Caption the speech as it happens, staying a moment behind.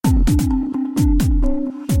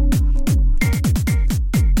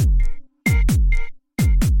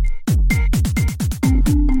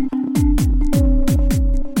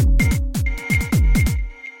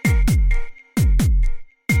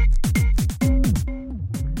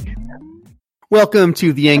Welcome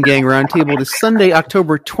to the Yang Gang Roundtable. It is Sunday,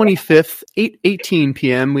 October 25th, 8:18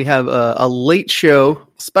 p.m. We have a late show,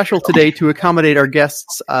 special today to accommodate our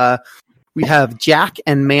guests. We have Jack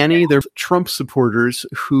and Manny. They're Trump supporters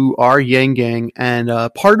who are Yang Gang, and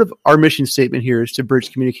part of our mission statement here is to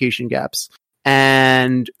bridge communication gaps.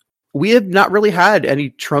 And we have not really had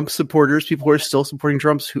any Trump supporters, people who are still supporting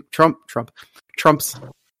Trump's.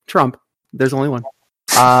 There's only one.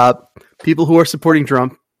 People who are supporting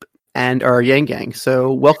Trump and our Yang Gang.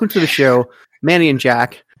 So welcome to the show, Manny and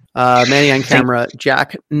Jack. Manny on camera,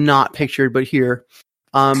 Jack not pictured but here.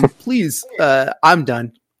 Please, I'm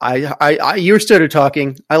done. You started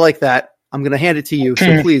talking. I like that. I'm going to hand it to you.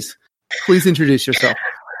 So please introduce yourself.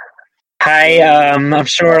 Hi. I'm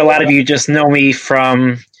sure a lot of you just know me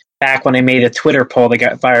from back when I made a Twitter poll that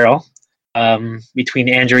got viral between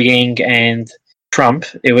Andrew Yang and Trump.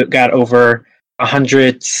 It got over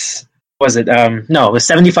 100. Was it? It was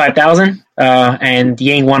 75,000, and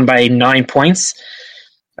Yang won by 9 points.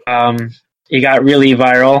 It got really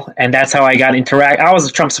viral, and that's how I got I was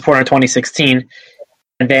a Trump supporter in 2016,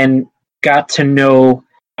 and then got to know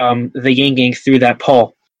the Yang Gang through that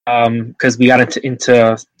poll because we got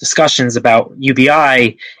into discussions about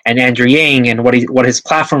UBI and Andrew Yang and what his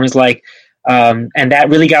platform is like, and that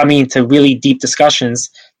really got me into really deep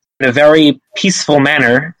discussions in a very peaceful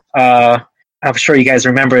manner. I'm sure you guys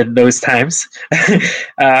remember those times.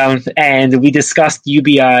 And we discussed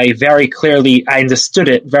UBI very clearly. I understood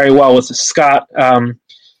it very well with Scott, the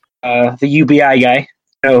UBI guy.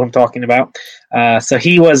 You know who I'm talking about. So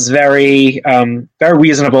he was very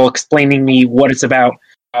reasonable, explaining me what it's about.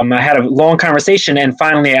 I had a long conversation, and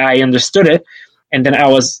finally I understood it. And then I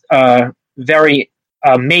was very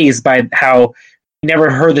amazed by how I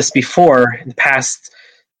never heard this before in the past,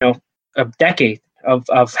 a decade.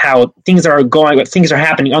 Of how things are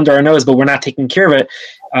happening under our nose, but we're not taking care of it.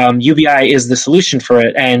 UBI is the solution for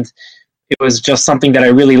it, and it was just something that I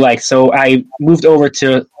really liked. So I moved over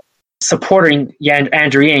to supporting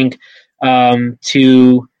Andrew Yang for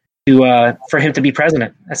him to be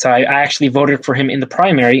president. So I actually voted for him in the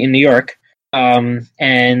primary in New York,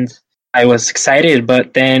 and I was excited.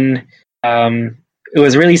 But then it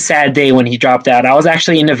was a really sad day when he dropped out. I was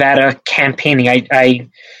actually in Nevada campaigning. I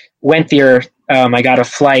went there. I got a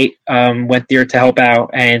flight, went there to help out,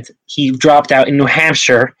 and he dropped out in New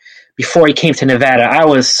Hampshire before he came to Nevada. I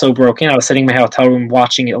was so broken. I was sitting in my hotel room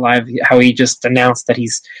watching it live, how he just announced that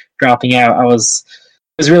he's dropping out. It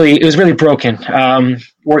was really broken,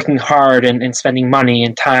 working hard and spending money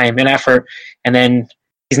and time and effort, and then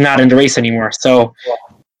he's not in the race anymore. So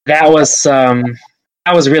that was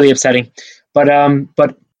really upsetting. But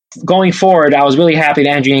going forward, I was really happy that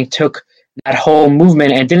Andrew Yang took that whole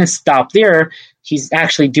movement and didn't stop there. He's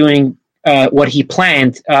actually doing what he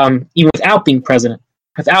planned, even without being president,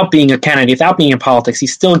 without being a candidate, without being in politics.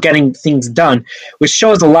 He's still getting things done, which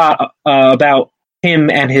shows a lot about him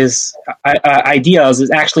and his ideas.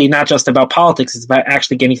 It's actually not just about politics, it's about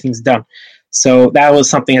actually getting things done. So that was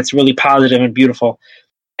something that's really positive and beautiful.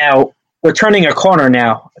 Now, we're turning a corner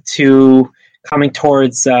now to coming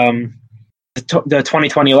towards the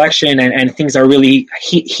 2020 election, and things are really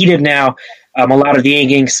heated now. A lot of the Yang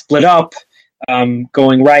Gang split up,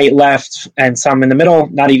 going right, left, and some in the middle,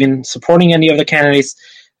 not even supporting any of the candidates,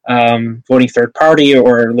 voting third party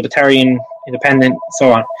or libertarian, independent,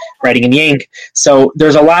 so on, writing in Yang. So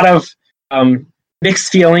there's a lot of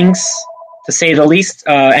mixed feelings, to say the least,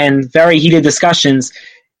 and very heated discussions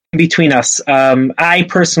between us. I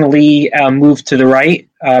personally moved to the right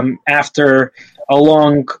after a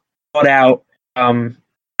long thought out,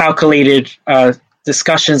 calculated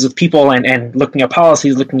discussions with people and looking at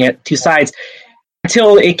policies, looking at two sides,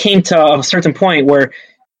 until it came to a certain point where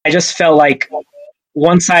I just felt like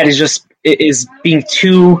one side is being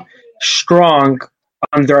too strong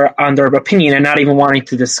on their opinion and not even wanting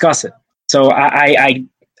to discuss it. So I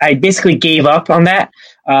basically gave up on that,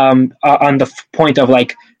 on the point of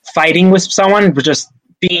like fighting with someone, but just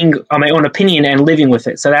being on my own opinion and living with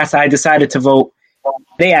it. So I decided to vote.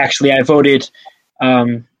 I voted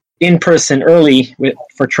in person early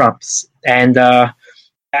for Trump's, and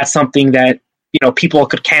that's something that people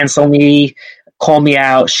could cancel me, call me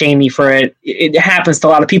out, shame me for it. It happens to a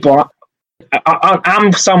lot of people.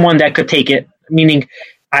 I'm someone that could take it, meaning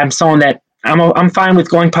I'm someone that I'm fine with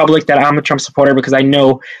going public that I'm a Trump supporter, because I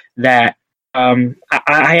know that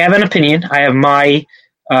I have an opinion. I have my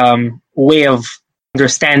way of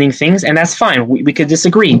understanding things, and that's fine. We could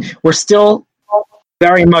disagree. We're still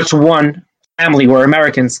very much one family. We're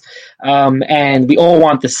Americans, and we all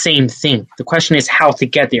want the same thing. The question is how to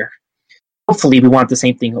get there. Hopefully we want the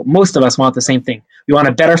same thing. Most of us want the same thing. We want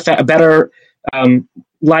a better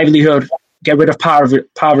livelihood get rid of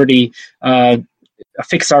poverty,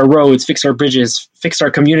 fix our roads, fix our bridges, fix our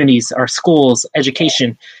communities, our schools,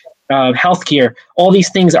 education, healthcare. All these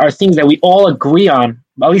things are things that we all agree on.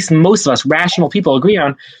 At least most of us, rational people, agree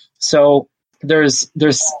on. So there's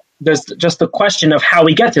just the question of how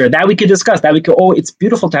we get there. That we could discuss. That we could. Oh, it's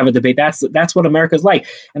beautiful to have a debate. That's what America's like,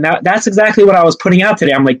 and that's exactly what I was putting out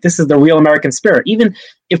today. I'm like, this is the real American spirit. Even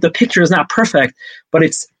if the picture is not perfect, but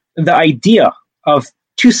it's the idea of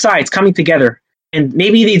two sides coming together. And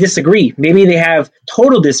maybe they disagree. Maybe they have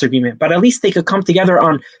total disagreement, but at least they could come together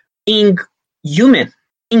on being human,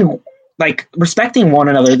 being like respecting one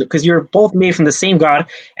another, because you're both made from the same God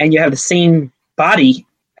and you have the same body.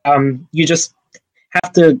 You just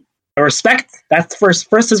have to respect. That's first.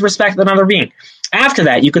 First is respect another being. After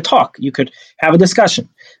that, you could talk. You could have a discussion.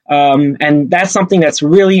 And that's something that's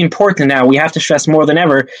really important now. We have to stress more than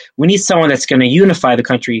ever. We need someone that's going to unify the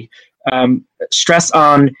country. Stress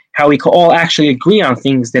on how we can all actually agree on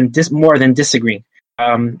things more than disagreeing.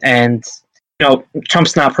 And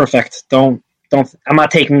Trump's not perfect. Don't. I'm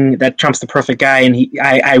not taking that Trump's the perfect guy. And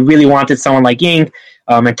I really wanted someone like Yang.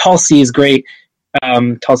 And Tulsi is great.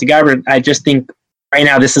 Tulsi Gabbard. I just think right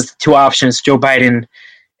now this is the two options. Joe Biden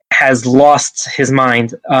has lost his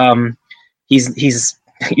mind. He's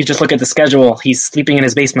you just look at the schedule. He's sleeping in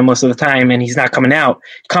his basement most of the time, and he's not coming out.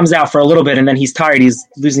 Comes out for a little bit, and then he's tired. He's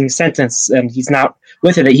losing his sentence, and he's not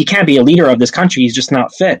with it. He can't be a leader of this country. He's just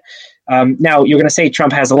not fit. Now, you're going to say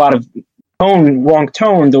Trump has a lot of wrong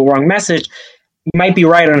tone, the wrong message. You might be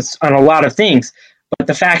right on a lot of things, but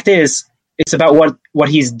the fact is, it's about what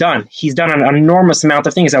he's done. He's done an enormous amount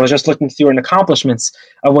of things. I was just looking through an accomplishments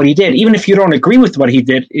of what he did. Even if you don't agree with what he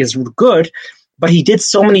did is good, but he did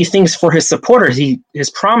so many things for his supporters. His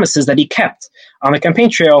promises that he kept on the campaign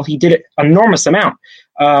trail, he did an enormous amount.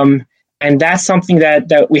 And that's something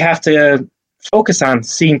that we have to focus on,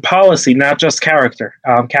 seeing policy, not just character.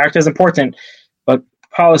 Character is important, but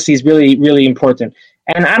policy is really, really important.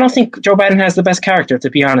 And I don't think Joe Biden has the best character, to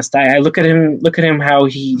be honest. I look at him how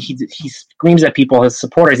he screams at people, his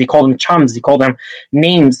supporters. He called them chums. He called them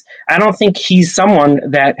names. I don't think he's someone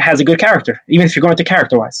that has a good character, even if you're going to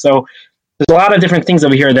character-wise. So there's a lot of different things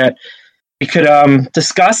over here that we could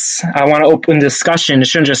discuss. I want to open discussion. It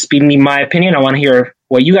shouldn't just be my opinion. I want to hear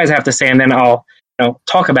what you guys have to say, and then I'll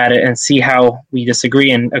talk about it and see how we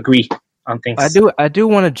disagree and agree on things. I do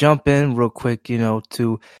want to jump in real quick,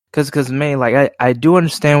 because Manny, like I do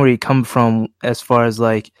understand where you come from as far as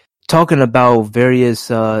like talking about various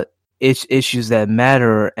issues that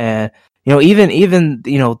matter, and even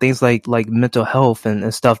things like mental health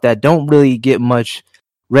and stuff that don't really get much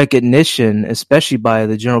recognition, especially by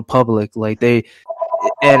the general public. Like things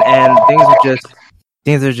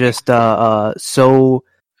are just so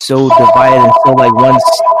divided and so like one.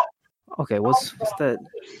 Okay, what's that?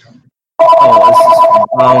 Oh, this is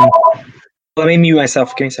let me mute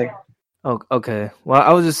myself. Give me a second. Oh, okay. Well,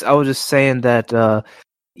 I was just saying that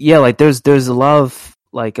like there's a lot of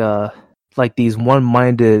like these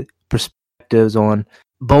one-minded perspectives on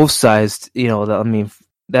both sides.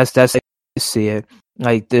 That's how I see it.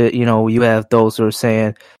 Like you have those who are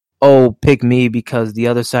saying, "Oh, pick me because the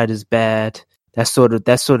other side is bad." That sort of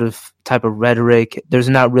type of rhetoric. There's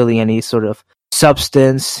not really any sort of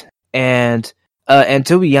substance, and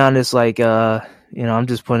to be honest, I'm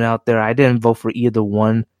just putting out there, I didn't vote for either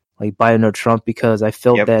one, like Biden or Trump, because I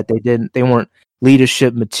felt that they weren't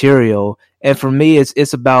leadership material. And for me,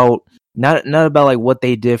 it's about not about like what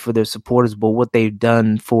they did for their supporters, but what they've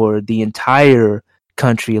done for the entire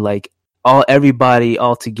country, like everybody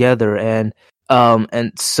all together. And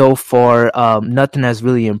so far, nothing has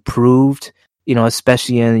really improved.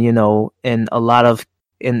 Especially in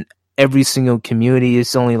every single community,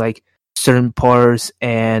 it's only like certain parts,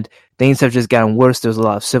 and things have just gotten worse. There's a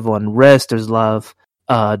lot of civil unrest. There's a lot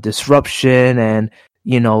of disruption, and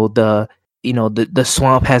the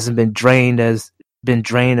swamp hasn't been drained as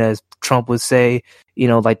Trump would say.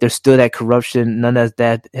 Like there's still that corruption. None of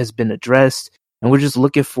that has been addressed, and we're just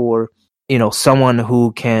looking for someone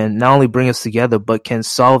who can not only bring us together but can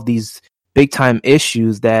solve these big time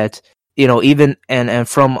issues that even and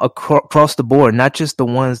from across the board, not just the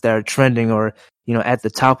ones that are trending or at the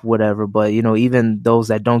top, whatever, but even those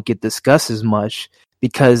that don't get discussed as much,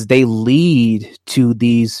 because they lead to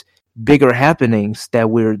these bigger happenings that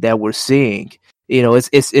we're seeing.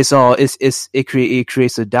 It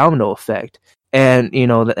creates a domino effect, and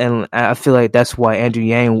and I feel like that's why Andrew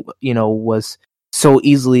Yang was so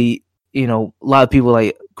easily, a lot of people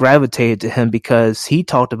like gravitated to him, because he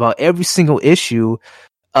talked about every single issue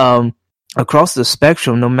across the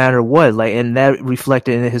spectrum, no matter what, and that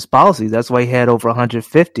reflected in his policies. That's why he had over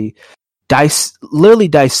 150 literally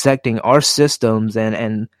dissecting our systems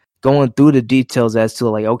and going through the details as to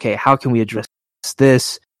like, okay, how can we address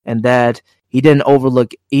this and that. He didn't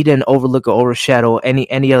overlook or overshadow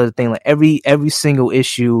any other thing. Like every single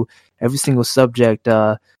issue, every single subject,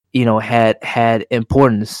 had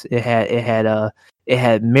importance. It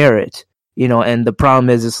had merit. And the problem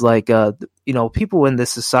is, it's like, people in this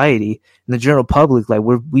society, in the general public, like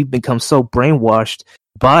we've become so brainwashed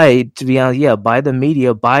by the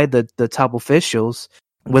media, by the top officials,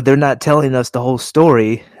 where they're not telling us the whole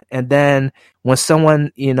story. And then when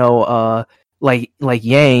someone, like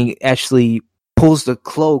Yang actually pulls the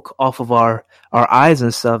cloak off of our eyes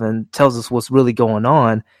and stuff and tells us what's really going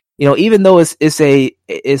on, even though it's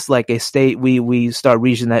like a state, we start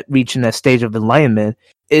reaching that stage of enlightenment,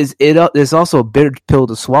 is also a bitter pill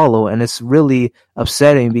to swallow. And it's really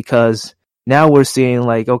upsetting because now we're seeing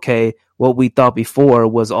like, okay, what we thought before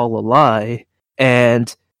was all a lie.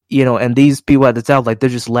 And and these people at the top, like, they're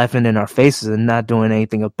just laughing in our faces and not doing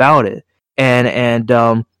anything about it. And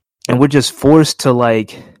we're just forced to,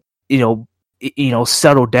 like,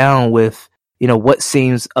 settle down with, what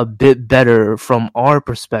seems a bit better from our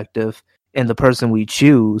perspective and the person we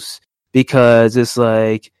choose, because it's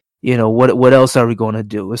like, what else are we going to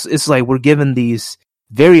do? It's like we're given these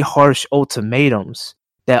very harsh ultimatums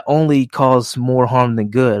that only cause more harm than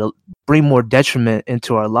good, bring more detriment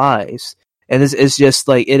into our lives. And it's just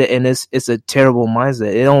like it, and it's a terrible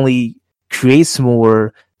mindset. It only creates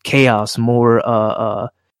more chaos, more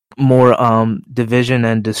division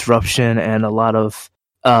and disruption, and a lot of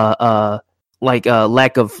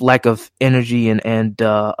lack of energy and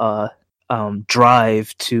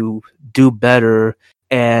drive to do better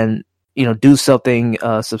and do something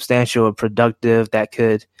substantial or productive that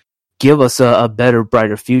could give us a better,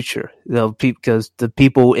 brighter future. Because the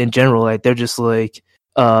people in general, like, they're just like,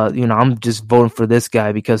 I'm just voting for this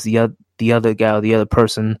guy because the other guy or the other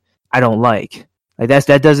person I don't like. Like, that's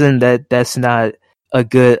not a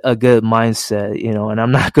good mindset, and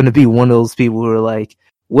I'm not going to be one of those people who are like,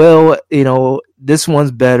 well, this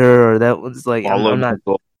one's better or that one's like, I'm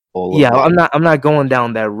not going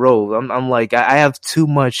down that road. I'm like, I have too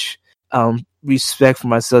much respect for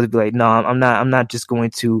myself to be like, no, I'm not just going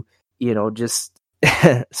to, just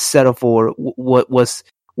settle for what's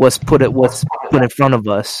put in front of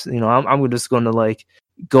us. I'm just going to, like,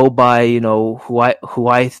 go by, who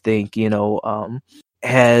I think,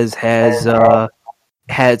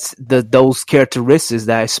 has those characteristics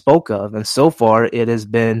that I spoke of, and so far it has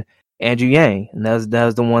been Andrew Yang, and that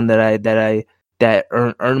was the one that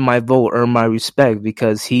earned my vote, earned my respect,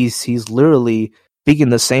 because he's literally speaking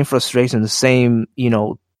the same frustration, the same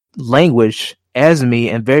language as me,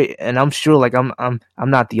 and I'm sure, like, I'm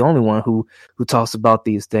not the only one who talks about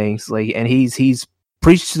these things, like, and he's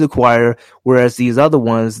preached to the choir, whereas these other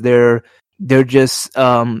ones, they're just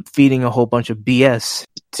feeding a whole bunch of BS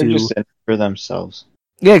to they're just in it for themselves.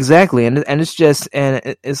 Yeah, exactly, and it's just,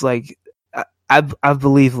 and it's like, I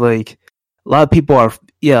believe, like, a lot of people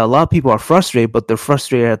are frustrated, but they're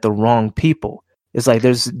frustrated at the wrong people. It's like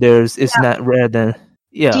there's it's not rare than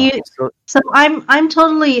So I'm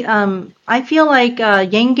totally I feel like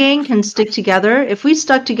Yang Gang can stick together if we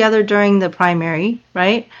stuck together during the primary,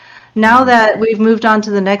 right? Now that we've moved on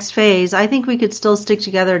to the next phase, I think we could still stick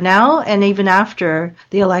together now and even after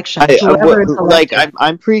the election.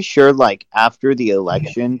 I'm pretty sure, like, after the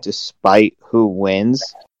election, despite who wins,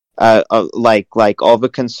 like all the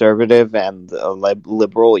conservative and the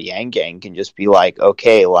liberal Yang Gang can just be like,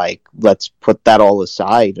 okay, like, let's put that all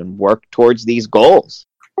aside and work towards these goals.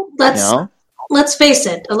 Let's face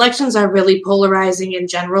it, elections are really polarizing in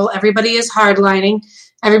general. Everybody is hardlining.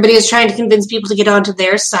 Everybody is trying to convince people to get onto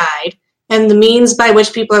their side. And the means by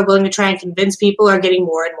which people are willing to try and convince people are getting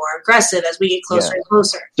more and more aggressive as we get closer and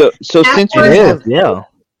closer. So since you have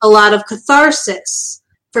a lot of catharsis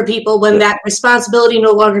for people when that responsibility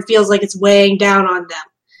no longer feels like it's weighing down on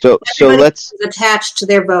them. So let's is attached to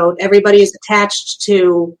their vote. Everybody is attached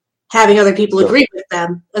to having other people agree with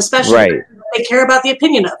them, especially if they care about the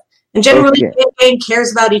opinion of. And generally, Yang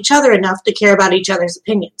cares about each other enough to care about each other's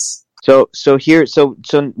opinions. So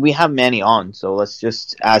we have Manny on, so let's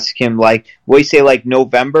just ask him, like, we say, like,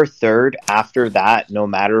 November 3rd, after that, no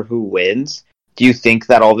matter who wins, do you think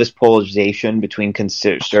that all this polarization between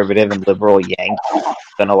conservative and liberal Yang is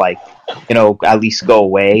gonna, like, at least go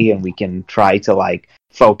away, and we can try to, like,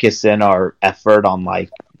 focus in our effort on, like,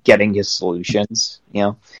 getting his solutions,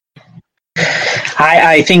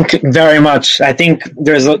 I think very much. I think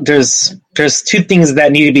there's two things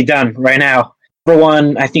that need to be done right now. For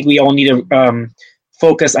one, I think we all need to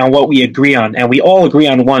focus on what we agree on, and we all agree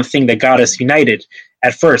on one thing that got us united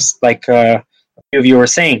at first, like a few of you were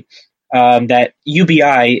saying. that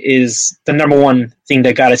UBI is the number one thing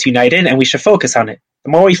that got us united, and we should focus on it.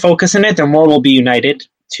 The more we focus on it, the more we'll be united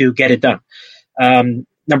to get it done.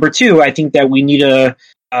 Number two, I think that we need to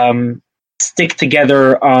stick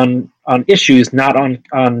together on issues, not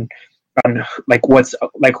on like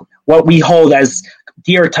what we hold as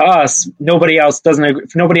dear to us. Nobody else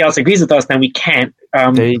if nobody else agrees with us, then we can't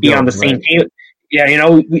be on the same page. Yeah,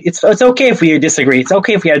 it's okay if we disagree. It's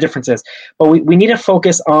okay if we have differences, but we need to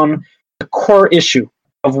focus on the core issue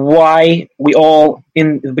of why we all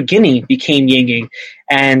in the beginning became Yang Gang,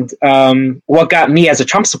 and what got me as a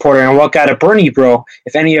Trump supporter and what got a Bernie bro,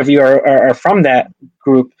 if any of you are from that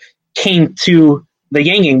group, came to the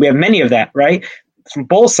Yang Gang. We have many of that, right? From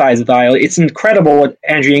both sides of the aisle. It's incredible what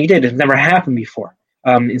Andrew Yang did. It's never happened before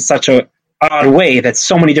in such a odd way that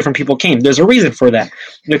so many different people came. There's a reason for that,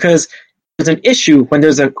 because there's an issue. When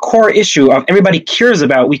there's a core issue of everybody cares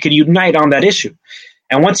about, we could unite on that issue.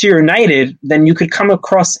 And once you're united, then you could come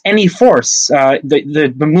across any force.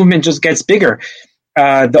 The movement just gets bigger.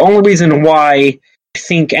 The only reason why I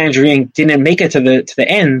think Andrew Yang didn't make it to the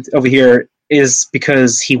end over here is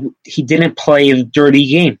because he didn't play the dirty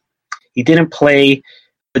game. He didn't play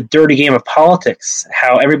the dirty game of politics,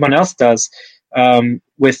 how everyone else does,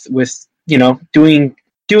 with doing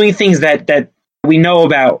things that we know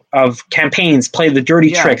about, of campaigns, play the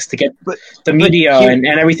dirty tricks to get the media and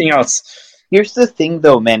everything else. Here's the thing,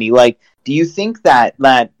 though, Manny. Like, do you think that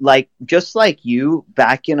like, just like you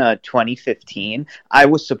back in 2015, I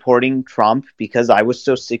was supporting Trump because I was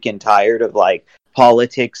so sick and tired of like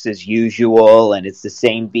politics as usual and it's the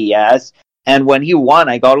same BS. And when he won,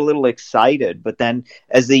 I got a little excited. But then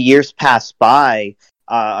as the years passed by,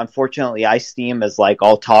 unfortunately, I see him as like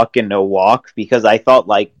all talk and no walk, because I thought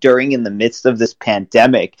like in the midst of this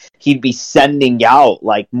pandemic, he'd be sending out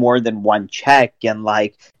like more than one check and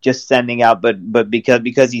like just sending out. But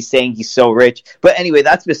because he's saying he's so rich. But anyway,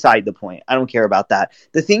 that's beside the point. I don't care about that.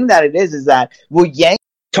 The thing that it is that, well, Yang...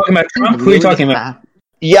 Talking about Trump? Who are you talking about?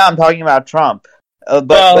 Yeah, I'm talking about Trump.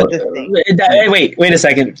 But the thing... Wait a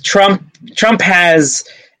second. Trump is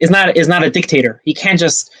not a dictator. He can't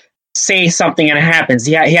just say something and it happens.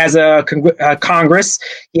 He has a Congress.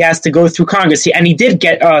 He has to go through Congress. And he did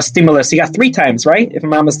get stimulus. He got 3 times, right? If I'm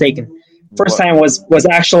not mistaken. First time was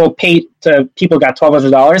actual paid to people, got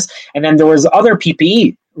 $1,200, and then there was other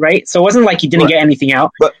PPE, right? So it wasn't like he didn't get anything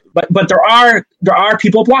out. But there are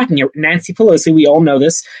people blocking it. Nancy Pelosi, we all know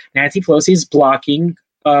this. Nancy Pelosi is blocking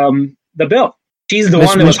the bill. She's the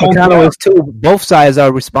one that was holding it up. Too. Both sides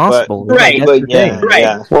are responsible. Right. Well,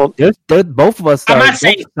 both of us. I'm not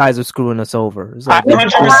saying both sides are screwing us over.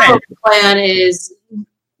 100%. The plan is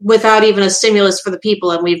without even a stimulus for the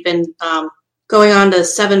people, and we've been going on to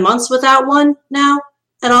 7 months without one now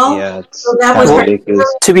at all. Yeah, so that was ridiculous.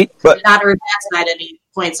 Not a at any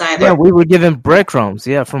points either. Yeah, we were given breadcrumbs.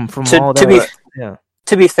 Yeah, from all that.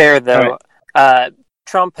 To be fair, though. Right.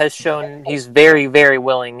 Trump has shown he's very, very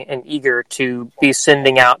willing and eager to be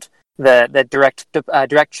sending out the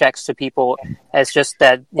direct checks to people. It's just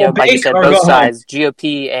that, like you said, both sides,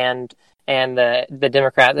 GOP and the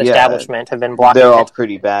Democrat establishment have been blocking. They're all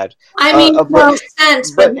pretty bad. I mean,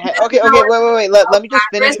 sense. But okay, wait. Let me just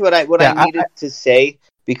finish what I needed to say,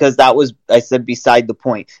 because that was, I said, beside the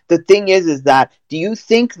point. The thing is that, do you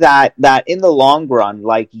think that in the long run,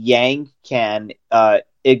 like, Yang can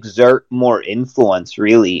exert more influence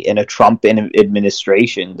really in a Trump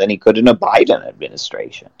administration than he could in a Biden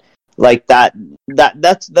administration? Like that's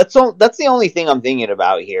the only thing I'm thinking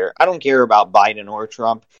about here. I don't care about Biden or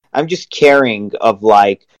Trump. I'm just caring of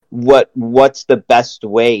like what's the best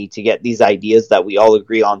way to get these ideas that we all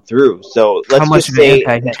agree on through. So let's just say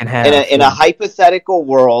in a hypothetical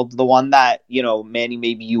world, the one that, Manny,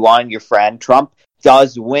 maybe you and your friend, Trump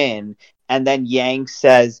does win, and then Yang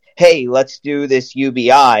says, hey, let's do this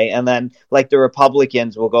UBI. And then, like, the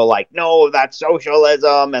Republicans will go like, no, that's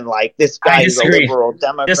socialism. And, like, this guy is a liberal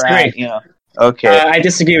Democrat. Okay. I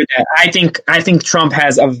disagree with that. I think Trump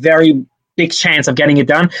has a very big chance of getting it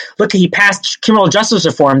done. Look, he passed criminal justice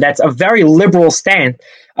reform. That's a very liberal stand.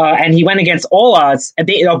 And he went against all odds.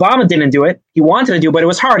 Obama didn't do it. He wanted to do it, but it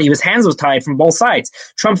was hard. His hands was tied from both sides.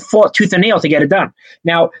 Trump fought tooth and nail to get it done.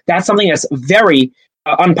 Now, that's something that's very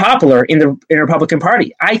unpopular in the Republican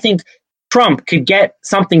Party. I think Trump could get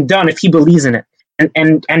something done if he believes in it.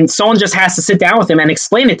 And someone just has to sit down with him and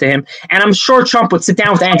explain it to him. And I'm sure Trump would sit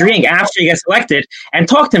down with Andrew Yang after he gets elected and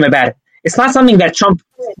talk to him about it. It's not something that Trump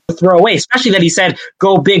would throw away, especially that he said,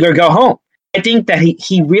 go big or go home. I think that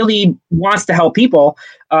he really wants to help people.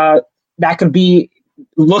 That could be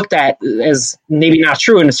looked at as maybe not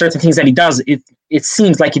true, and certain things that he does, it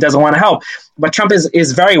seems like he doesn't want to help. But Trump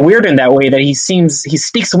is very weird in that way, that he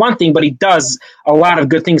speaks one thing, but he does a lot of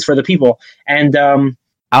good things for the people. And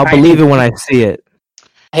I'll believe it when I see it.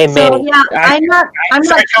 Hey, Manny. So yeah, I'm not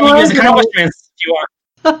sure.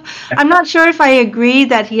 I'm not sure if I agree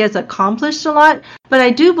that he has accomplished a lot, but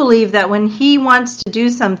I do believe that when he wants to do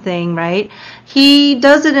something, right, he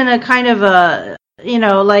does it in a kind of a,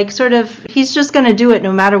 like sort of, he's just going to do it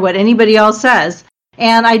no matter what anybody else says.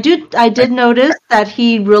 And I did notice that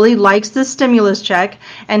he really likes the stimulus check,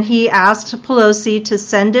 and he asked Pelosi to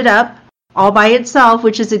send it up all by itself,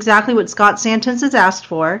 which is exactly what Scott Santos has asked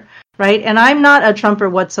for, right? And I'm not a Trumper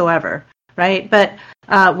whatsoever, right? But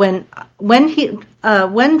when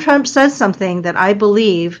Trump says something that I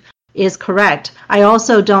believe is correct, I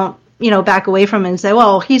also don't, back away from it and say,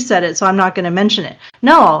 well, he said it, so I'm not going to mention it.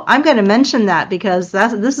 No, I'm going to mention that because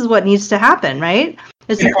this is what needs to happen, right?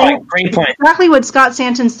 Great point. Exactly what Scott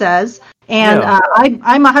Santos says. And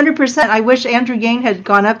I'm 100%. I wish Andrew Yang had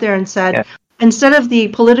gone up there and said, instead of the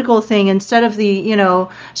political thing, instead of the,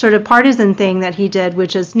 sort of partisan thing that he did,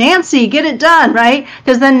 which is, Nancy, get it done, right?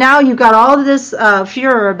 Because then now you've got all of this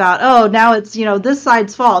furor about, now it's, this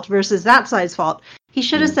side's fault versus that side's fault. He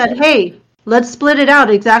should have said, hey, let's split it out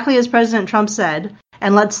exactly as President Trump said,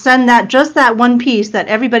 and let's send just that one piece that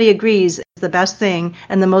everybody agrees is the best thing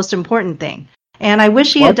and the most important thing. And I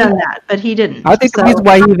wish he had done that, but he didn't. I think the reason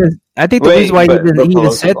why he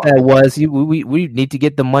even said that was we need to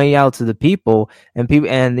get the money out to the people, and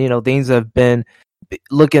things have been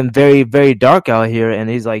looking very, very dark out here, and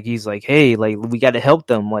he's like, hey, like, we got to help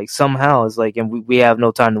them, like, somehow. It's like, and we have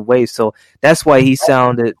no time to waste. So that's why he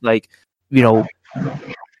sounded like,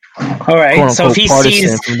 all right. So if he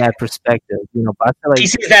sees from that perspective, but I feel like he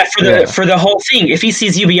sees that for the whole thing. If he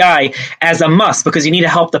sees UBI as a must because you need to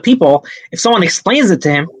help the people, if someone explains it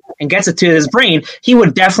to him and gets it to his brain, he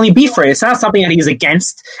would definitely be for it. It's not something that he's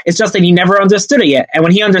against. It's just that he never understood it yet. And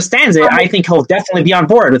when he understands it, I think he'll definitely be on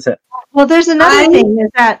board with it. Well, there's another thing is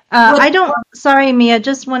that sorry, Mia,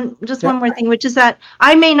 just one more thing, which is that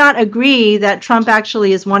I may not agree that Trump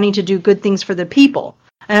actually is wanting to do good things for the people.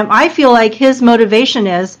 I feel like his motivation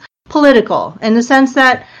is political in the sense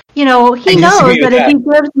that, he knows that if he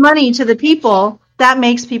gives money to the people, that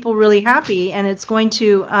makes people really happy, and it's going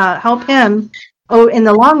to help him in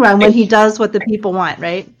the long run when he does what the people want,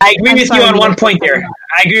 right? I agree with you on one point there.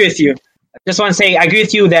 I agree with you. Just want to say, I agree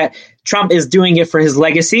with you that Trump is doing it for his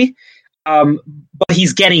legacy, but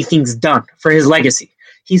he's getting things done for his legacy.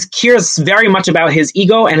 He cares very much about his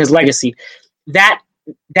ego and his legacy. That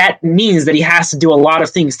means that he has to do a lot of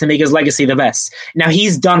things to make his legacy the best. Now,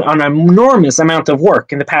 he's done an enormous amount of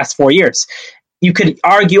work in the past 4 years. You could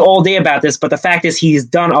argue all day about this, but the fact is he's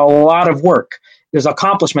done a lot of work. There's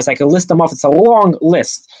accomplishments. I could list them off. It's a long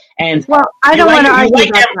list. And I don't want to argue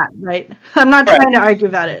about that, right? I'm not trying to argue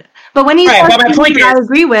about it. But when he says things that I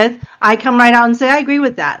agree with, I come right out and say I agree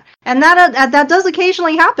with that. And that does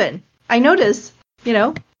occasionally happen. I notice,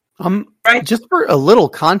 Just for a little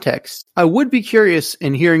context, I would be curious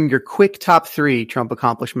in hearing your quick top 3 Trump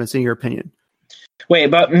accomplishments in your opinion. Wait,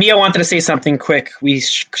 but Mia wanted to say something quick. We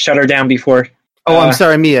shut her down before. Oh, I'm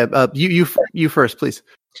sorry, Mia. You first, please.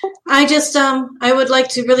 I just I would like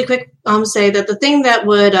to really quick say that the thing that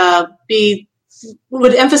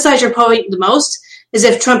would emphasize your point the most is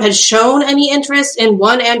if Trump had shown any interest in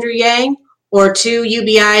one, Andrew Yang, or 2,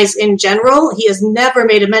 UBIs in general. He has never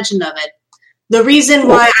made a mention of it. The reason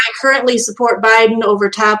why I currently support Biden over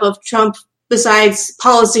top of Trump, besides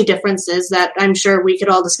policy differences that I'm sure we could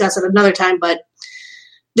all discuss at another time, but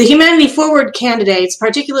the Humanity Forward candidates,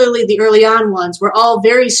 particularly the early on ones, were all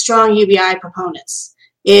very strong UBI proponents.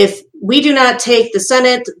 If we do not take the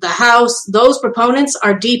Senate, the House, those proponents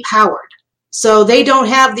are depowered. So they don't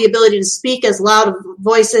have the ability to speak as loud of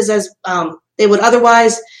voices as they would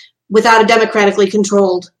otherwise without a democratically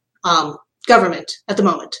controlled government at the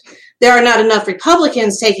moment. There are not enough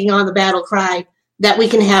Republicans taking on the battle cry that we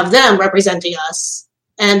can have them representing us.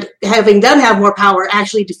 And having them have more power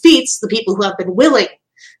actually defeats the people who have been willing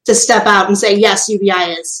to step out and say, yes,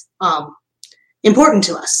 UBI is important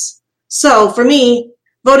to us. So for me,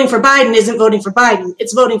 voting for Biden isn't voting for Biden.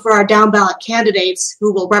 It's voting for our down ballot candidates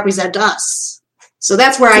who will represent us. So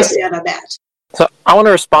that's where I stand on that. So I want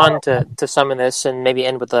to respond to some of this and maybe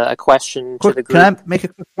end with a question to the group. Can I make a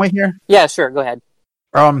quick point here? Yeah, sure. Go ahead.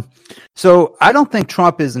 So I don't think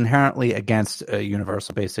Trump is inherently against a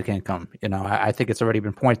universal basic income. I think it's already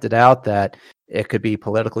been pointed out that it could be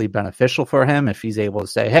politically beneficial for him if he's able to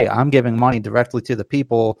say, hey, I'm giving money directly to the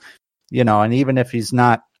people, and even if he's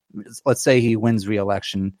not, let's say he wins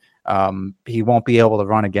re-election, he won't be able to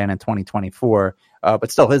run again in 2024.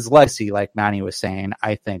 But still, his legacy, like Manny was saying,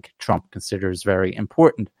 I think Trump considers very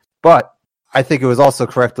important. But I think it was also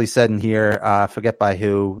correctly said in here, forget by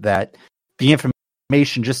who, that the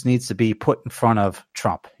information just needs to be put in front of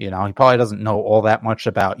Trump. He probably doesn't know all that much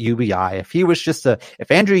about UBI. If he was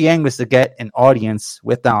if Andrew Yang was to get an audience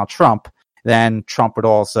with Donald Trump, then Trump would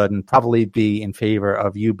all of a sudden probably be in favor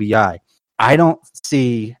of UBI. I don't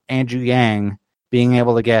see Andrew Yang being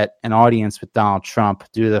able to get an audience with Donald Trump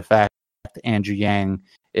due to the fact that Andrew Yang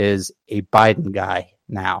is a Biden guy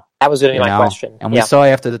now. That was going to be my question. And we saw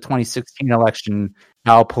after the 2016 election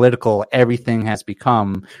how political everything has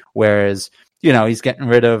become, whereas, he's getting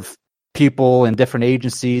rid of people in different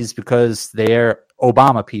agencies because they're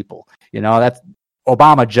Obama people. That's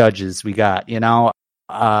Obama judges we got,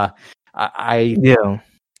 I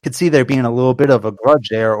could see there being a little bit of a grudge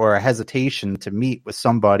there or a hesitation to meet with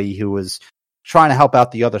somebody who was trying to help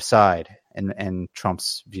out the other side in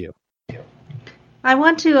Trump's view. I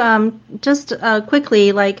want to just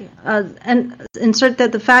quickly and insert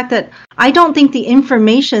that the fact that I don't think the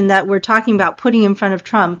information that we're talking about putting in front of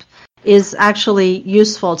Trump is actually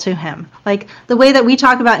useful to him. Like the way that we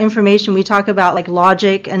talk about information, we talk about like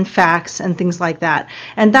logic and facts and things like that.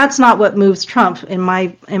 And that's not what moves Trump in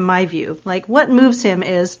my view. Like what moves him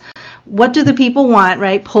is what do the people want,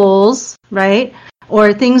 right? Polls, right?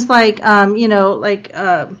 Or things like the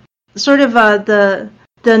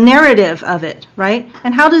narrative of it, right?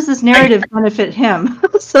 And how does this narrative benefit him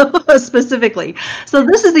so specifically? So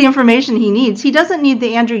this is the information he needs. He doesn't need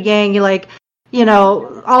the Andrew Yang,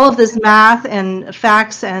 all of this math and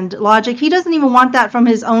facts and logic. He doesn't even want that from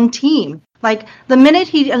his own team. Like the minute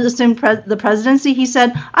he assumed the presidency, he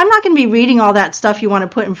said, I'm not going to be reading all that stuff you want to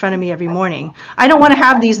put in front of me every morning. I don't want to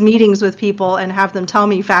have these meetings with people and have them tell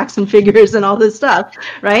me facts and figures and all this stuff,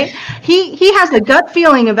 right? He has a gut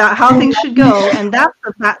feeling about how things should go, and that's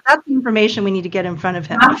the information we need to get in front of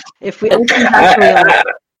him. If we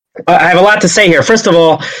I have a lot to say here. First of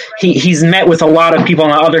all, he's met with a lot of people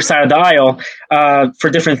on the other side of the aisle for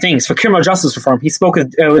different things. For criminal justice reform, he spoke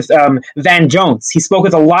with Van Jones. He spoke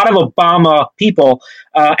with a lot of Obama people,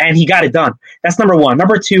 and he got it done. That's number one.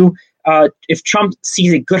 Number two, if Trump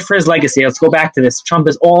sees it good for his legacy, let's go back to this. Trump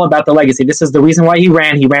is all about the legacy. This is the reason why he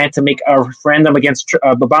ran. He ran to make a referendum against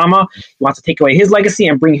Obama. He wants to take away his legacy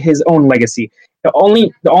and bring his own legacy. The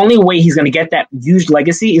only way he's going to get that huge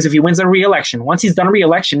legacy is if he wins a re-election. Once he's done a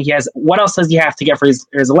re-election, what else does he have to get for his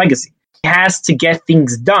legacy? He has to get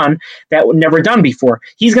things done that were never done before.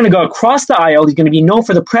 He's going to go across the aisle. He's going to be known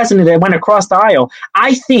for the president that went across the aisle.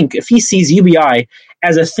 I think if he sees UBI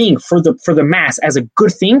as a thing for the mass, as a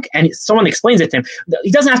good thing, and someone explains it to him, he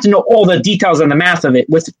doesn't have to know all the details and the math of it.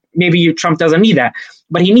 Maybe Trump doesn't need that,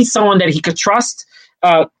 but he needs someone that he could trust.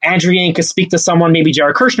 Andrew Yang could speak to someone, maybe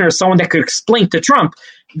Jared Kushner, or someone that could explain to Trump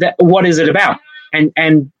that what is it about,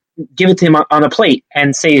 and give it to him on a plate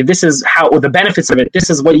and say, this is how the benefits of it. This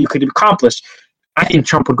is what you could accomplish. I think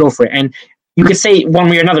Trump would go for it. And you could say one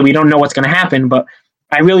way or another, we don't know what's going to happen, but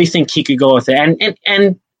I really think he could go with it.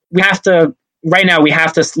 And we have to, right now, we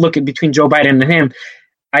have to look at between Joe Biden and him.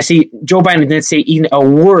 I see Joe Biden didn't say even a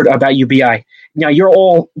word about UBI. Now you're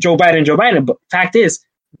all Joe Biden, but fact is,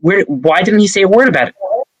 why didn't he say a word about it?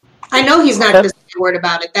 I know he's not going to say a word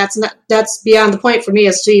about it. That's beyond the point for me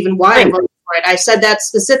as to even why I'm voting for it. I said that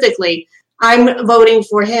specifically. I'm voting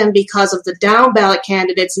for him because of the down ballot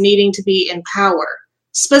candidates needing to be in power.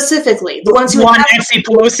 Specifically, the ones who want Nancy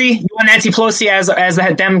Pelosi. You want Nancy Pelosi as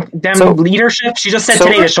the Dem leadership? She just said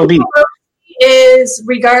today that she'll be is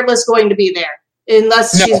regardless going to be there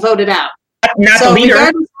unless she's voted out. Not the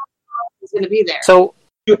leader. She's going to be there. So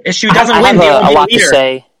if she doesn't win, they will a be lot the leader. To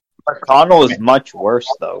say. McConnell is much worse,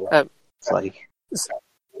 though. It's like,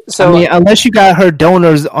 so unless you got her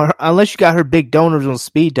donors, or unless you got her big donors on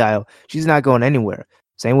speed dial, she's not going anywhere.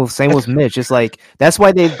 Same with Mitch. It's like that's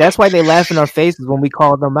why they laugh in our faces when we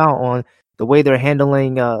call them out on the way they're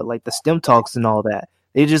handling like the STEM talks and all that.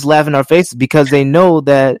 They just laugh in our faces because they know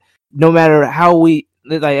that no matter how I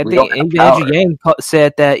think even Andrew Yang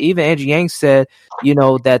said that. Even Andrew Yang said,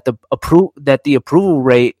 that the approval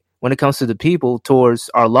rate when it comes to the people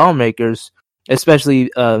towards our lawmakers,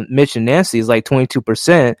 especially Mitch and Nancy, is like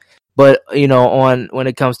 22%. But when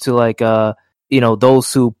it comes to like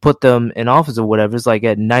those who put them in office or whatever, it's like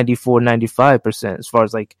at 94-95% as far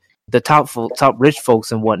as like the top rich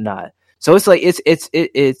folks and whatnot. So it's like it's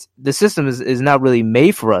the system is not really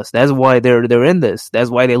made for us. That's why they're in this.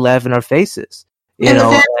 That's why they laugh in our faces. They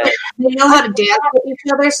know how to dance with each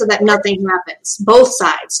other so that nothing happens. Both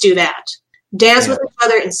sides do that. Dance with each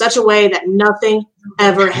other in such a way that nothing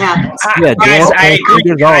ever happens. I agree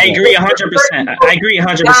 100%. I agree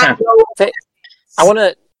 100%. I want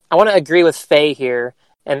to I want to agree with Faye here,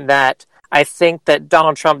 in that I think that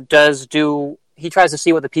Donald Trump he tries to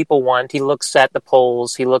see what the people want. He looks at the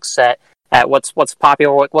polls. He looks at what's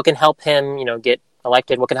popular, what can help him, get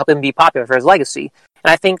elected, what can help him be popular for his legacy.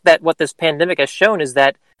 And I think that what this pandemic has shown is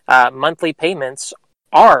that monthly payments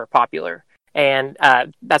are popular. And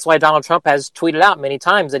that's why Donald Trump has tweeted out many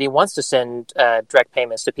times that he wants to send direct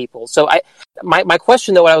payments to people. So my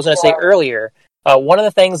question, though, what I was going to say earlier, one of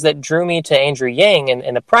the things that drew me to Andrew Yang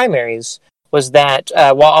in the primaries was that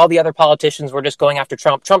while all the other politicians were just going after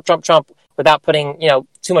Trump, without putting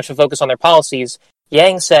too much of a focus on their policies,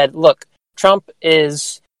 Yang said, look, Trump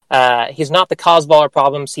is he's not the cause of all our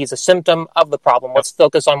problems. He's a symptom of the problem. Let's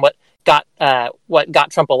focus on what got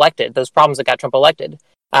Trump elected, those problems that got Trump elected.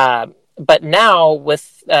 But now,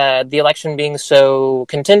 with the election being so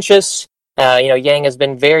contentious, Yang has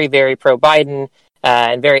been very, very pro-Biden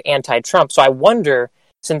and very anti-Trump. So I wonder,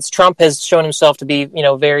 since Trump has shown himself to be,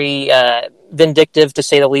 very vindictive, to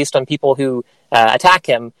say the least, on people who attack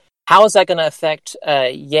him, how is that going to affect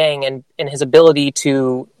Yang and his ability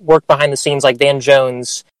to work behind the scenes like Van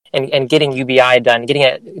Jones and getting UBI done, getting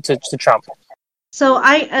it to Trump? So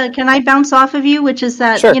can I bounce off of you, which is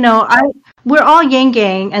that, sure. We're all Yang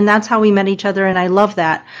Gang, and that's how we met each other, and I love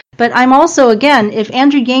that. But I'm also, again, if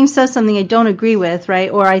Andrew Yang says something I don't agree with, right,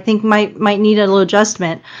 or I think might need a little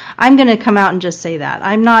adjustment, I'm going to come out and just say that.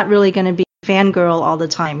 I'm not really going to be a fangirl all the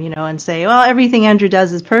time, and say, well, everything Andrew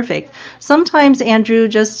does is perfect. Sometimes Andrew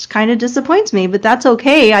just kind of disappoints me, but that's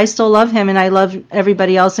okay. I still love him, and I love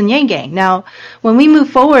everybody else in Yang Gang. Now, when we move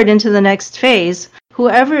forward into the next phase,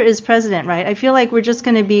 whoever is president, right, I feel like we're just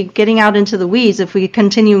going to be getting out into the weeds if we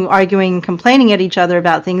continue arguing and complaining at each other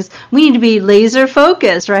about things. We need to be laser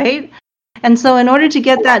focused, right? And so in order to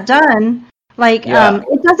get that done,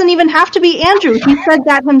 it doesn't even have to be Andrew. He said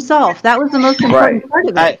that himself. That was the most important part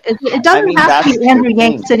of it. It doesn't have to be Andrew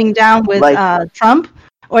Yang sitting down with Trump,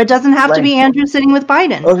 or it doesn't have to be Andrew sitting with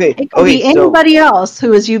Biden. It could be anybody else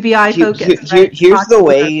who is UBI focused. Here's the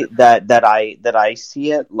way that I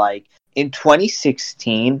see it. In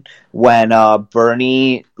 2016, when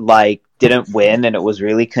Bernie didn't win and it was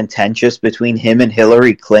really contentious between him and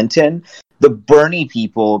Hillary Clinton, the Bernie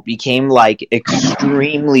people became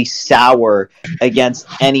extremely sour against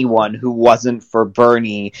anyone who wasn't for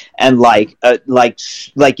Bernie and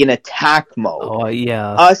in attack mode. Oh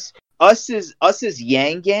yeah. Us as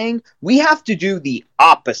Yang Gang, we have to do the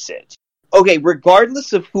opposite. Okay,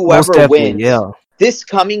 regardless of whoever wins. Yeah. This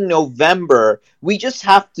coming November, we just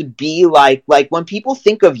have to be like when people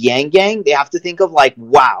think of Yang Gang, they have to think of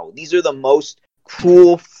wow, these are the most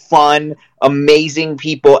cool, fun, amazing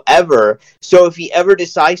people ever. So if he ever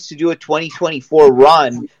decides to do a 2024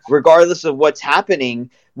 run, regardless of what's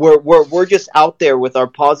happening, we're just out there with our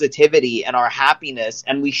positivity and our happiness,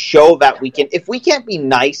 and we show that we can. If we can't be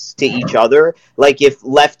nice to each other, if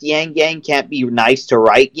left Yang Gang can't be nice to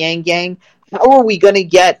right Yang Gang, how are we going to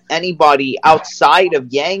get anybody outside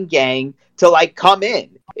of Yang Gang to come in?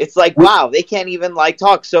 It's wow, they can't even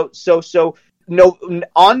talk. So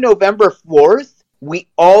on November 4th, we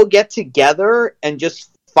all get together and just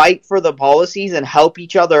fight for the policies and help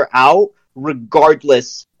each other out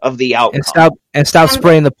regardless of the outcome. And stop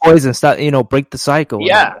spraying the poison. Stop, break the cycle.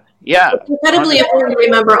 Yeah. It's incredibly important to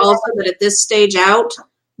remember also that at this stage out,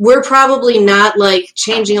 we're probably not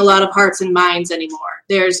changing a lot of hearts and minds anymore.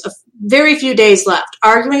 There's very few days left.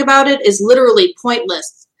 Arguing about it is literally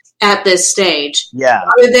pointless at this stage. Yeah.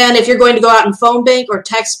 Other than if you're going to go out and phone bank or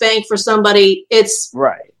text bank for somebody, it's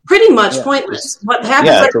pretty much pointless. What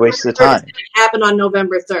happens it's a waste of time. Happen on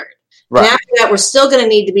November 3rd. Right. And after that, we're still going to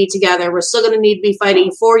need to be together. We're still going to need to be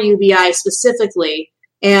fighting for UBI specifically.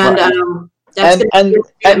 And that's and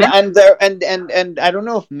I don't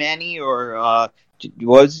know if Manny or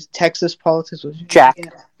was Texas politics? Was Jack,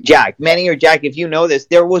 Manny or Jack, if you know this,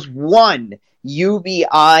 there was one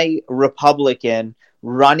UBI Republican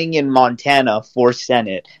running in Montana for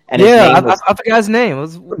Senate, and his name was, I forgot his name. It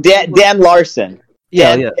was Dan Larson.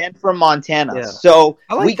 Dan from Montana. Yeah. So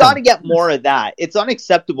we got to get more of that. It's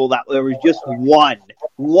unacceptable that there was just one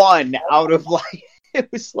out of it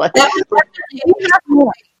was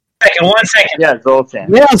One second. Yeah,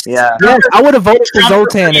 Zoltan. Yes. Yeah. Yes. I would have voted for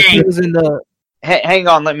Zoltan if he was in the. Hang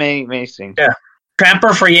on, let me sing. Yeah.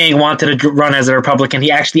 Tramper for Yang wanted to run as a Republican.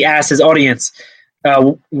 He actually asked his audience,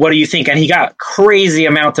 what do you think? And he got crazy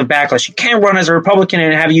amounts of backlash. You can't run as a Republican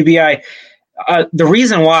and have UBI. The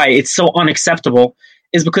reason why it's so unacceptable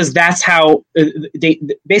is because that's how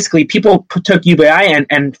basically people took UBI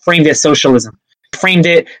and framed it as socialism. Framed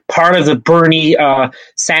it part of the Bernie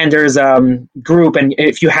Sanders group, and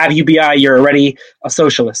if you have UBI, you're already a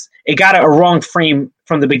socialist. It got a wrong frame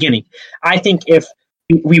from the beginning. I think if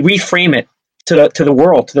we reframe it to the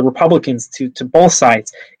world, to the Republicans, to both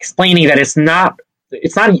sides, explaining that it's not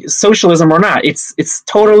socialism or not. It's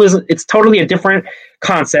totalism. It's totally a different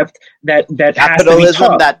concept that has to be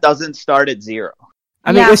taught. That doesn't start at zero.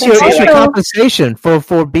 I mean, it's your compensation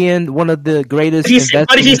for being one of the greatest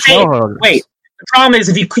investors. Wait, the problem is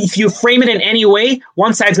if you frame it in any way,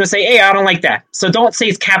 one side's going to say, "Hey, I don't like that." So don't say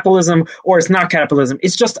it's capitalism or it's not capitalism.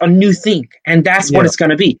 It's just a new thing, and that's what it's going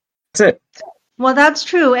to be. That's it. Well, that's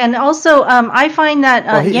true, and also I find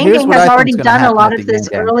that Yang Gang has already done a lot of this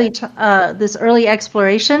early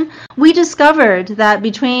exploration. We discovered that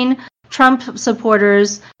between Trump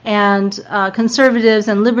supporters and conservatives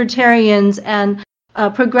and libertarians and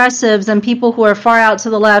progressives and people who are far out to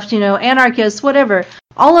the left, anarchists, whatever,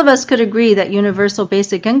 all of us could agree that universal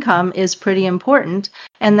basic income is pretty important,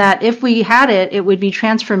 and that if we had it, it would be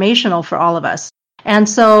transformational for all of us. And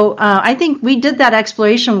so I think we did that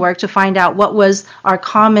exploration work to find out what was our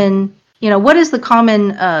common, what is the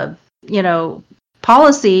common,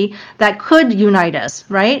 policy that could unite us,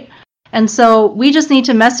 right? And so we just need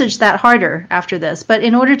to message that harder after this. But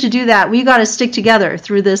in order to do that, we got to stick together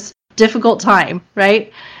through this difficult time,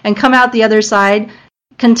 right? And come out the other side,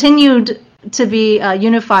 continued to be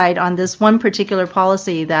unified on this one particular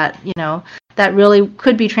policy that, that really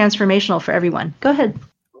could be transformational for everyone. Go ahead.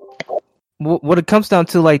 What it comes down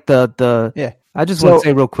to, like I just want to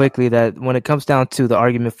say real quickly that when it comes down to the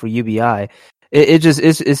argument for UBI,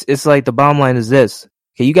 it's like the bottom line is this: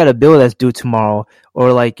 okay, you got a bill that's due tomorrow,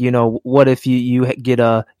 or like what if you get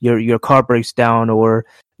your car breaks down, or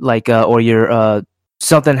like or your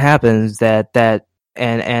something happens that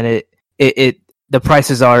and it the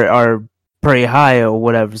prices are pretty high or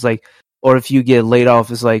whatever. It's like, or if you get laid off,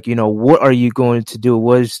 it's like, what are you going to do?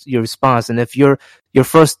 What is your response? And if your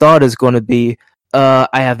first thought is going to be, I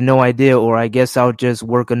have no idea, or I guess I'll just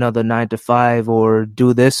work another 9 to 5 or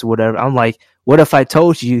do this or whatever. I'm like, what if I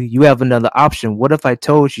told you have another option? What if I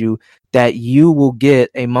told you that you will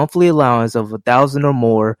get a monthly allowance of $1,000 or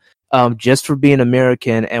more, just for being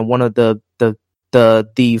American and one of the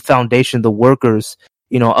foundation, the workers,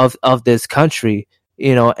 of this country,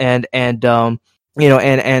 and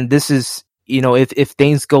this is, if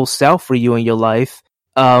things go south for you in your life,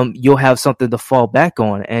 you'll have something to fall back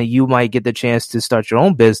on, and you might get the chance to start your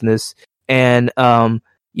own business and and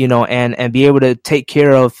be able to take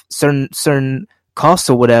care of certain costs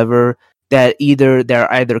or whatever that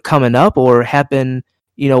they're either coming up or happen,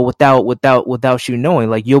 without you knowing.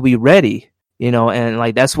 Like, you'll be ready, and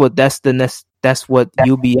like that's what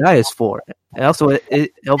UBI is for. And also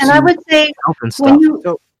it helps. And I would say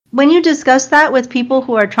when you discuss that with people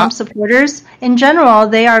who are Trump supporters, in general,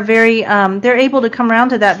 they are very, they're able to come around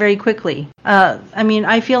to that very quickly.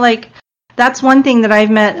 I feel like that's one thing that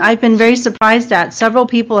I've been very surprised at. Several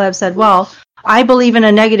people have said, well, I believe in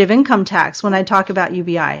a negative income tax when I talk about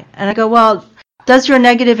UBI. And I go, well, does your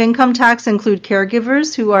negative income tax include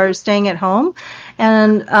caregivers who are staying at home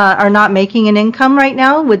and are not making an income right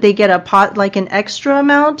now? Would they get a pot, like an extra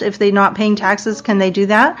amount? If they're not paying taxes, can they do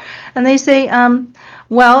that? And they say,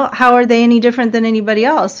 well, how are they any different than anybody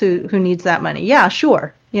else who needs that money? Yeah,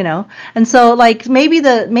 sure. And so like maybe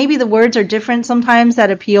the words are different sometimes that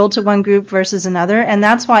appeal to one group versus another. And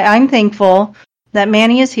that's why I'm thankful that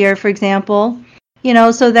Manny is here, for example,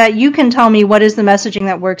 so that you can tell me what is the messaging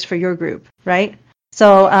that works for your group, right?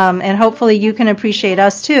 So, and hopefully you can appreciate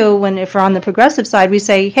us too if we're on the progressive side, we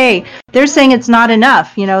say, hey, they're saying it's not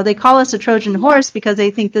enough. They call us a Trojan horse because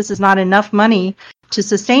they think this is not enough money to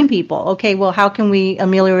sustain people. Okay, well, how can we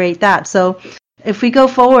ameliorate that? So if we go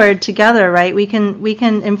forward together, right, we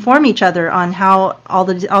can inform each other on how all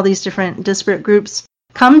these different disparate groups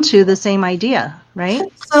come to the same idea, right?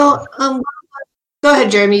 So, go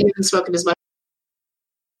ahead, Jeremy. You haven't spoken as much.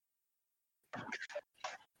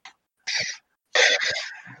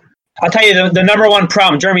 I'll tell you the number one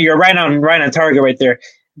problem, Jeremy. You're right on target right there.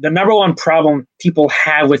 The number one problem people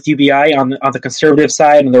have with UBI on the conservative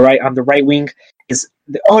side and on the right wing is,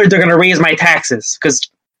 they're going to raise my taxes, because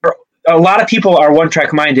a lot of people are one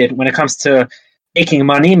track minded when it comes to making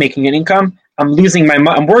money, making an income. I'm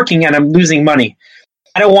working and I'm losing money.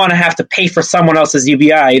 I don't want to have to pay for someone else's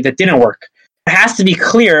UBI that didn't work. What has to be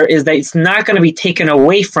clear is that it's not going to be taken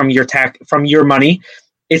away from your money.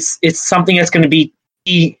 It's something that's going to be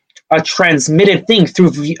a transmitted thing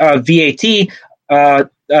through VAT,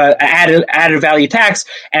 added value tax,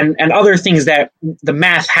 and other things that the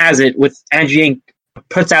math has it with. Andrew Yang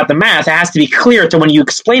puts out the math. It has to be clear to when you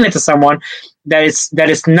explain it to someone that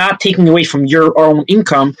it's not taking away from your own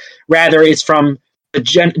income. Rather, it's from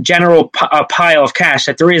general pile of cash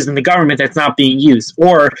that there is in the government that's not being used,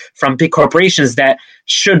 or from big corporations that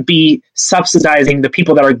should be subsidizing the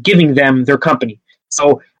people that are giving them their company.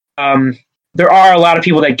 So there are a lot of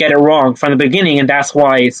people that get it wrong from the beginning, and that's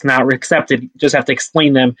why it's not accepted. You just have to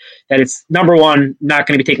explain them that it's, number one, not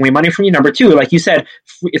going to be taking away money from you. Number two, like you said,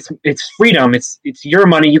 it's freedom. It's your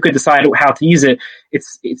money. You could decide how to use it.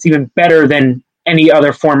 It's even better than any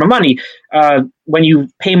other form of money. When you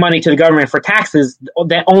pay money to the government for taxes,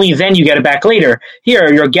 only then you get it back later.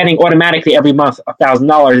 Here, you're getting automatically every month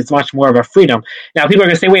 $1,000. It's much more of a freedom. Now, people are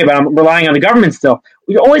going to say, wait, but I'm relying on the government still.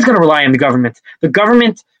 You're always going to rely on the government. The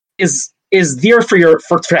government is there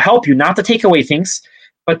to help you, not to take away things,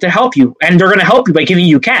 but to help you. And they're going to help you by giving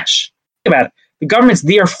you cash. Think about it. The government's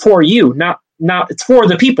there for you, not it's for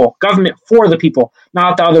the people. Government for the people,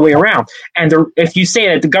 not the other way around. And if you say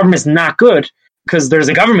that the government's not good because there's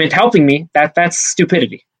a government helping me, that's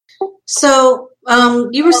stupidity. So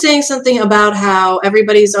you were saying something about how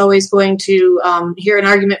everybody's always going to hear an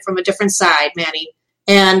argument from a different side, Manny,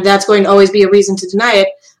 and that's going to always be a reason to deny it.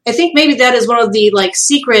 I think maybe that is one of the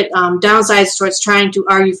secret downsides towards trying to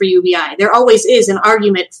argue for UBI. There always is an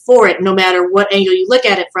argument for it, no matter what angle you look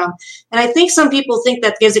at it from. And I think some people think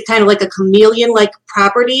that gives it kind of like a chameleon-like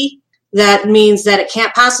property. That means that it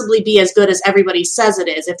can't possibly be as good as everybody says it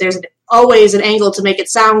is, if there's always an angle to make it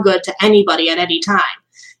sound good to anybody at any time.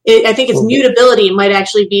 I think its mutability might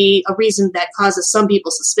actually be a reason that causes some people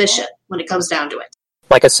suspicion when it comes down to it.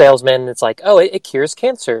 Like a salesman, it's like, oh, it cures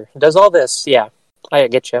cancer. It does all this. Yeah. I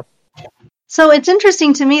get you. So it's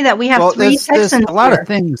interesting to me that we have three Texans. There's a lot of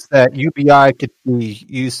things that UBI could be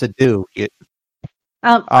used to do.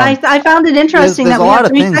 I found it interesting that we have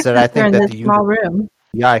three Texans that I think in this small room.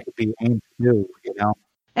 UBI could be aimed to do,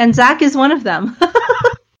 And Zach is one of them.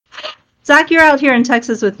 Zach, you're out here in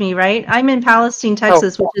Texas with me, right? I'm in Palestine,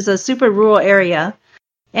 Texas, which is a super rural area.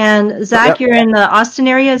 And Zach, you're in the Austin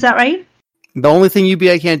area, is that right? The only thing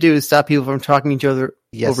UBI can't do is stop people from talking over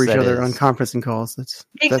each other on conferencing calls.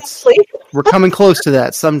 That's we're coming close to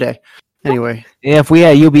that someday. Anyway, yeah, if we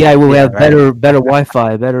had UBI, we'll have better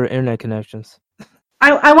Wi-Fi, better internet connections.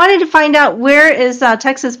 I wanted to find out, where is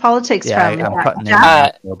Texas politics from? I'm cutting in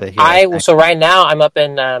a little bit here. So right now I'm up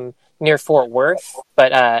in near Fort Worth,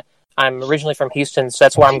 but I'm originally from Houston, so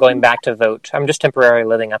that's where I'm going back to vote. I'm just temporarily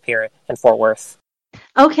living up here in Fort Worth.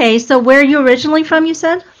 Okay, so where are you originally from, you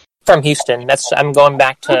said? From Houston. I'm going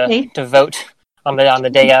back to vote on the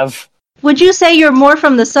day of. Would you say you're more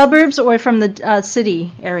from the suburbs or from the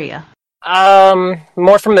city area?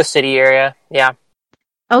 More from the city area. Yeah.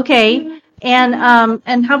 Okay. And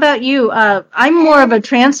how about you? I'm more of a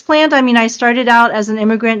transplant. I mean, I started out as an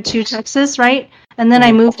immigrant to Texas, right? And then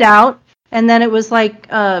I moved out. And then it was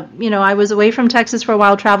like, I was away from Texas for a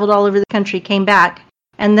while, traveled all over the country, came back,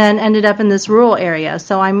 and then ended up in this rural area.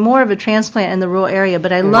 So I'm more of a transplant in the rural area,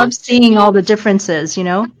 but I love seeing all the differences,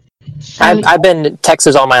 I've been to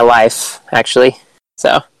Texas all my life, actually.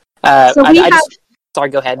 So sorry,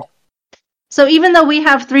 go ahead. So even though we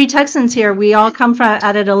have three Texans here, we all come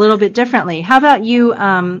at it a little bit differently. How about you?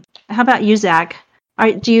 Zach?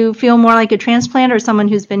 Do you feel more like a transplant or someone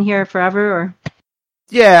who's been here forever? Or?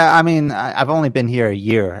 Yeah, I mean, I've only been here a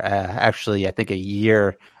year. Actually, I think a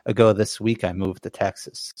year ago this week I moved to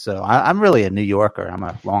Texas. So I'm really a New Yorker. I'm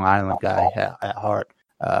a Long Island guy at heart.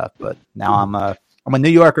 But now I'm a New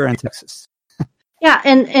Yorker in Texas. Yeah,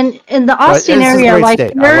 and in the Austin area, I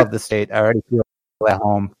love the state. I already feel at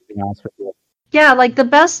home, to be honest with you. Yeah, the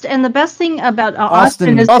best thing about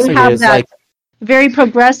Austin is we have that very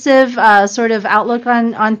progressive sort of outlook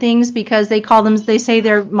on things, because they say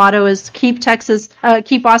their motto is keep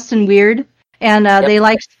Austin weird, and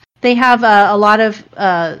they have a lot of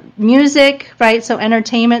music, right? So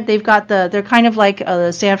entertainment. They've got they're kind of like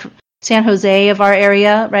the San Jose of our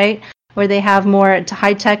area, right? Where they have more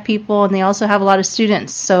high tech people, and they also have a lot of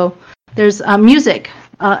students. So there's music,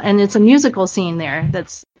 and it's a musical scene there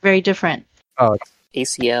that's very different. Oh, it's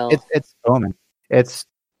ACL. It's booming. It's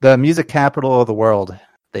the music capital of the world,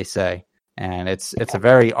 they say, and it's a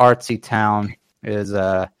very artsy town.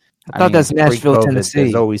 I thought that's Nashville, Tennessee.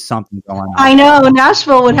 There's always something going on. I know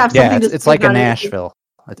Nashville would have something. Yeah, it's like a Nashville.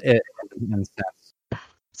 In a sense.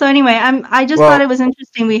 So anyway, I just thought it was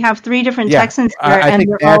interesting. We have three different Texans here, and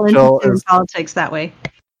we're all interested in politics that way.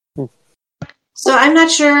 So I'm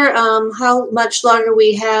not sure how much longer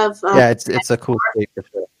we have. It's a cool state for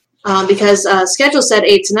sure. Because schedule said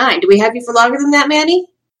 8 to 9. Do we have you for longer than that, Manny?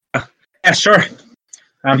 Yeah, sure.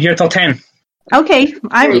 I'm here till 10. Okay.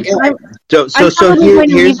 So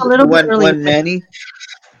here's when Manny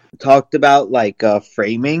talked about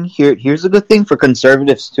framing. Here's a good thing for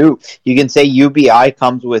conservatives too. You can say UBI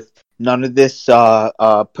comes with none of this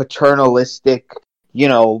paternalistic,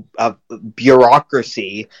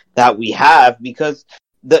 bureaucracy that we have, because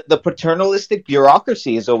the paternalistic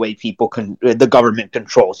bureaucracy is the way the government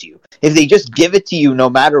controls you. If they just give it to you no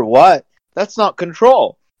matter what, that's not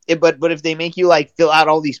control. But if they make you fill out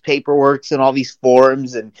all these paperworks and all these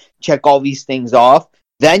forms and check all these things off,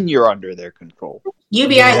 then you're under their control.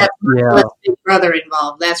 UBI has less Big Brother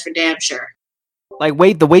involved. That's for damn sure.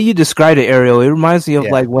 The way you described it, Ariel, it reminds me of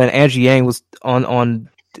when Andrew Yang was on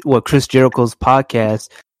Chris Jericho's podcast,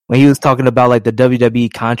 when he was talking about the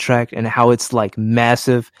WWE contract and how it's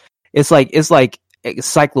massive. It's like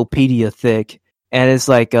encyclopedia thick, and it's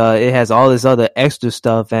it has all this other extra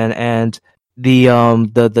stuff, and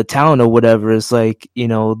the town or whatever is they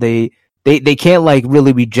can't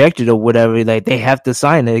really reject it or whatever. They have to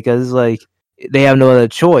sign it because they have no other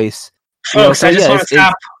choice. Folks, I just want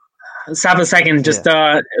to stop a second. Just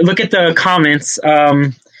look at the comments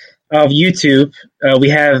of YouTube. We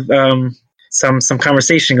have some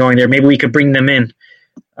conversation going there. Maybe we could bring them in.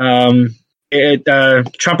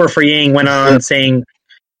 Trumper for Yang went on saying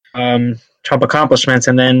Trump accomplishments,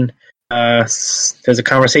 and then there's a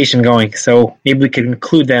conversation going. So maybe we could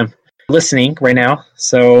include them listening right now.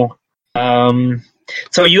 So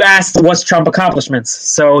you asked what's Trump accomplishments.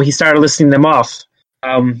 So he started listing them off.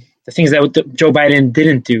 The things that Joe Biden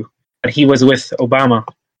didn't do, but he was with Obama.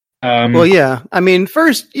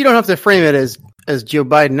 First, you don't have to frame it as Joe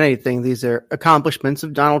Biden anything. These are accomplishments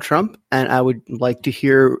of Donald Trump, and I would like to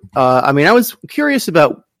hear. I was curious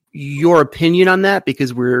about your opinion on that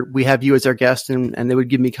because we have you as our guest, and they would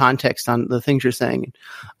give me context on the things you're saying.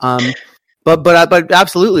 But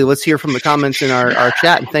absolutely, let's hear from the comments in our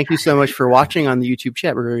chat. And thank you so much for watching on the YouTube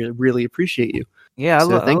chat. We really appreciate you. Yeah,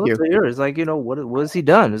 thank you. It's what has he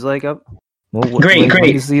done? It's great. All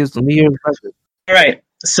right.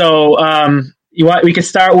 So we could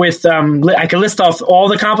start with I can list off all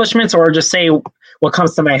the accomplishments, or just say what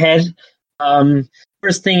comes to my head.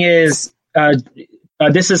 First thing is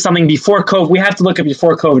this is something before COVID. We have to look at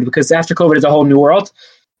before COVID, because after COVID is a whole new world.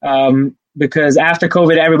 Because after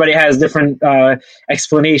COVID, everybody has different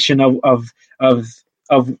explanation of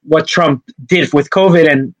what Trump did with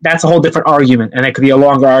COVID, and that's a whole different argument, and that could be a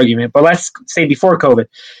longer argument. But let's say before COVID.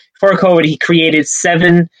 Before COVID, he created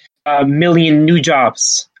 7 million new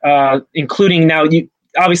jobs, including now.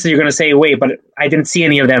 Obviously, you're going to say, "Wait," but I didn't see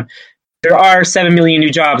any of them. There are 7 million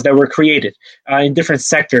new jobs that were created in different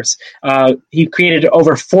sectors. He created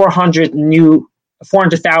over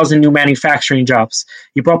 400,000 new manufacturing jobs.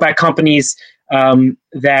 He brought back companies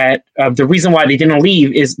that the reason why they didn't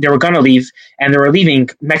leave is they were going to leave, and they were leaving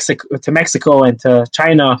Mexico and to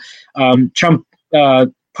China. Trump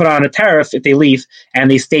put on a tariff if they leave, and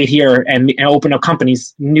they stayed here and opened up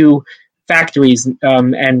companies, new factories,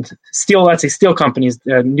 and steel companies,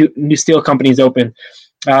 new steel companies open.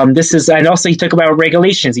 And also he took about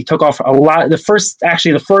regulations. He took off a lot. The first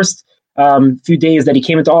few days that he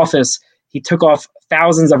came into office, he took off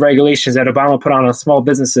thousands of regulations that Obama put on small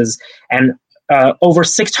businesses, and over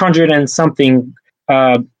 600 and something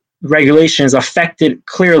regulations affected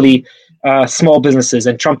clearly small businesses,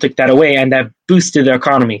 and Trump took that away, and that boosted the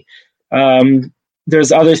economy.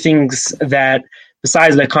 There's other things that,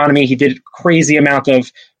 besides the economy, he did a crazy amount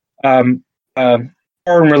of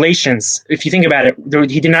foreign relations. If you think about it,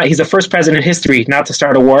 he's the first president in history not to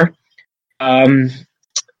start a war. And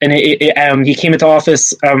he came into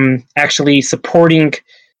office actually supporting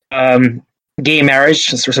gay marriage,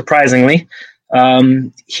 surprisingly.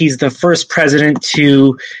 He's the first president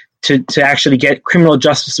to actually get criminal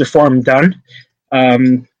justice reform done.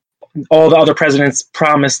 All the other presidents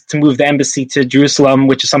promised to move the embassy to Jerusalem,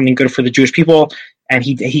 which is something good for the Jewish people, and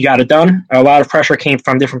he got it done. A lot of pressure came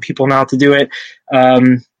from different people now to do it.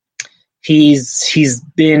 He's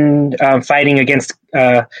been fighting against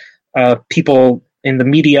people in the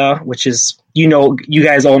media, which is, you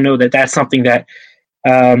guys all know that's something that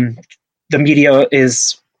the media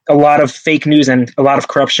is a lot of fake news and a lot of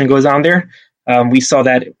corruption goes on there. We saw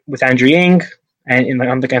that with Andrew Yang and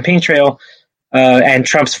on the campaign trail, and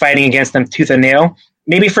Trump's fighting against them tooth and nail.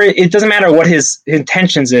 Maybe it doesn't matter what his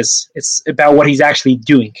intentions is. It's about what he's actually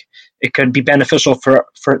doing. It could be beneficial to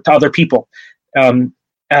other people.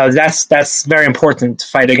 That's very important, to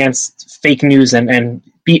fight against fake news, and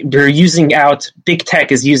they're using out, big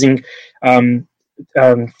tech is using fighting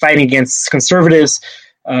against conservatives,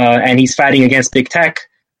 and he's fighting against big tech.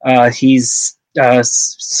 He's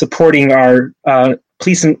supporting our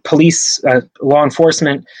police, law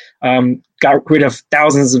enforcement, got rid of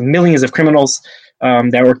thousands of millions of criminals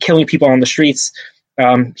that were killing people on the streets.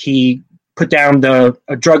 He put down the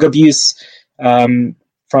drug abuse from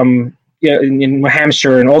in New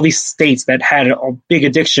Hampshire and all these states that had a big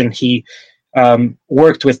addiction, he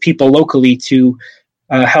worked with people locally to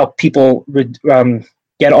help people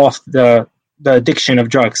get off the addiction of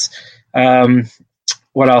drugs.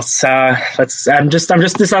 What else? I'm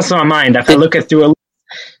just this also on my mind. If I look at through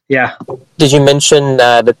yeah. Did you mention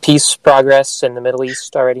the peace progress in the Middle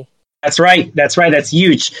East already? That's right. That's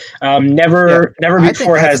huge. Never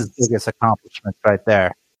before has the biggest accomplishment right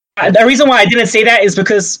there. The reason why I didn't say that is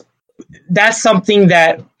because that's something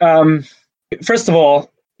that, first of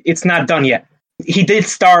all, it's not done yet. He did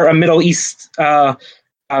start a Middle East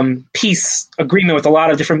peace agreement with a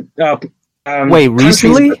lot of different. Wait,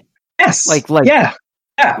 recently? Countries. Yes.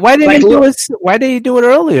 Yeah. Why didn't he do it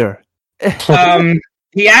earlier?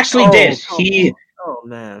 He actually did. Oh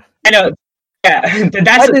man. I know. Yeah,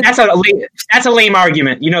 that's a lame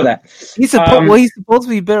argument. You know that. He's supposed to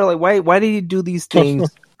be better. Like, why did he do these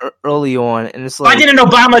things early on? And it's like, why didn't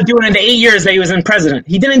Obama do it in the 8 years that he was in president?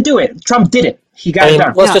 He didn't do it. Trump did it. He got it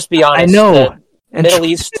done. Let's just be honest. I know. The Middle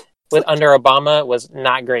East under Obama was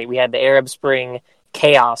not great. We had the Arab Spring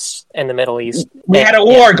chaos in the Middle East. We had a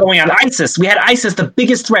war going on. ISIS. We had ISIS, the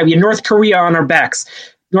biggest threat. We had North Korea on our backs.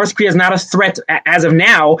 North Korea is not a threat as of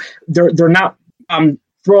now. They're not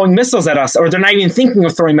throwing missiles at us, or they're not even thinking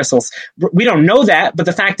of throwing missiles. We don't know that, but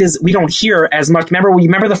the fact is we don't hear as much.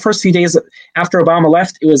 Remember the first few days after Obama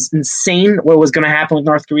left? It was insane what was going to happen with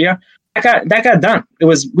North Korea. That got done.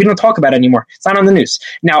 We don't talk about it anymore. It's not on the news.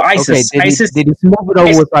 Now ISIS. Did he move it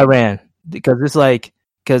over with Iran? Because it's like,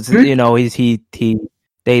 you know,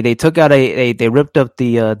 they took out they ripped up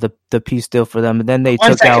the peace deal for them, and then they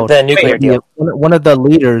took out the nuclear deal. One of the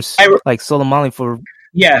leaders, like Soleimani, for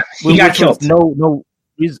he got killed. No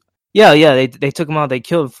reason. They took him out. They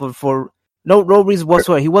killed for no reason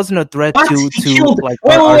whatsoever. He wasn't a threat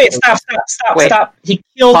Wait, stop. He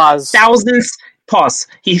killed thousands. Pause.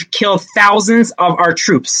 He killed thousands of our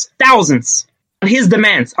troops. Thousands on his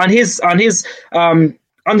demands, on his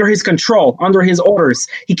under his control, under his orders.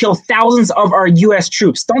 He killed thousands of our U.S.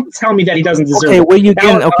 troops. Don't tell me that he doesn't deserve it. Where you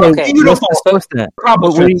getting? Okay, beautiful. Where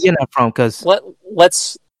are you getting that from? Because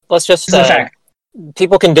let's just.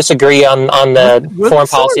 People can disagree on the foreign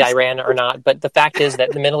policy Iran or not, but the fact is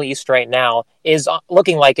that the Middle East right now is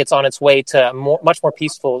looking like it's on its way to a much more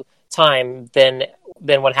peaceful time than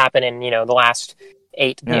what happened in the last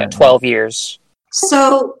 12 years.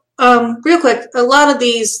 So, real quick, a lot of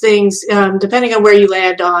these things, depending on where you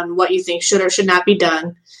land on what you think should or should not be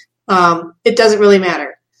done, it doesn't really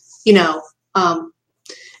matter.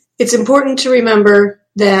 It's important to remember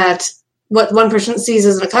that what one person sees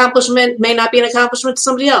as an accomplishment may not be an accomplishment to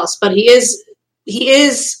somebody else, but he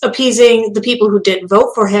is appeasing the people who didn't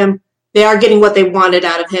vote for him. They are getting what they wanted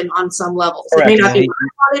out of him on some levels. It may not be what I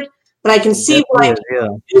wanted, but I can see why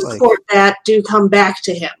support that do come back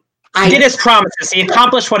to him. He did his promises. He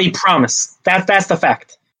accomplished what he promised. That's the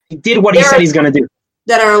fact. He did what he said he's going to do.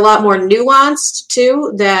 That are a lot more nuanced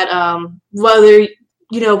too. That whether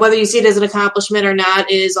you see it as an accomplishment or not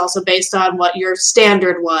is also based on what your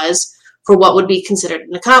standard was for what would be considered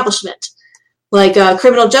an accomplishment. Like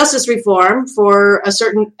criminal justice reform for a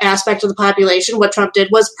certain aspect of the population, what Trump did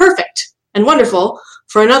was perfect and wonderful.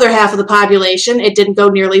 For another half of the population, it didn't go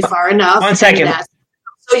nearly far enough. 1 second.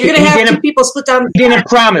 So you're going to have two people split down. He didn't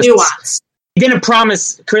promise nuance. He didn't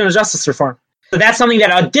promise criminal justice reform. So that's something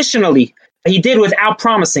that additionally he did without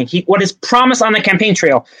promising. What is promised on the campaign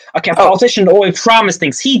trail? A politician always promised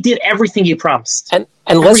things. He did everything he promised. And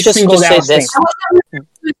let's just say this.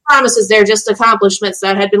 Promises, they're just accomplishments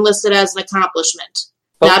that had been listed as an accomplishment.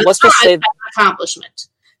 But let's just say an accomplishment.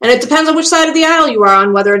 And it depends on which side of the aisle you are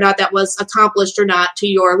on, whether or not that was accomplished or not to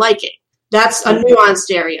your liking. That's a nuanced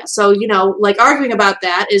area. So, arguing about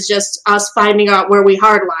that is just us finding out where we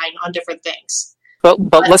hardline on different things.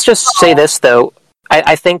 But let's just say this, though.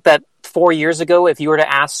 I think that 4 years ago, if you were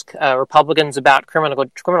to ask Republicans about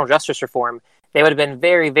criminal justice reform, they would have been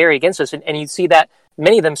very, very against this. And you see that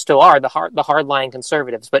many of them still are the hardline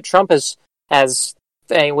conservatives. But Trump has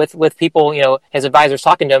with people, his advisors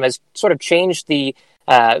talking to him, has sort of changed the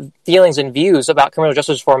feelings and views about criminal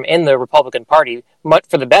justice reform in the Republican Party, much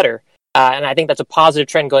for the better. And I think that's a positive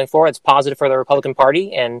trend going forward. It's positive for the Republican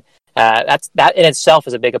Party, and that in itself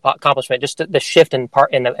is a big accomplishment. Just the shift in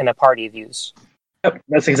the party views. Yep,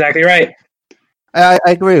 that's exactly right. I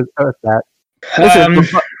agree with that.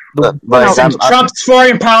 Trump's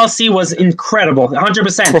foreign policy was incredible,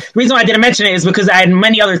 100%. The reason why I didn't mention it is because I had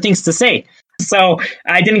many other things to say. So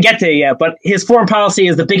I didn't get to it yet, but his foreign policy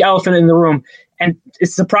is the big elephant in the room. And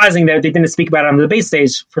it's surprising that they didn't speak about it on the debate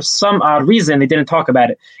stage. For some odd reason, they didn't talk about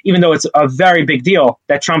it, even though it's a very big deal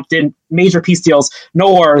that Trump did major peace deals, no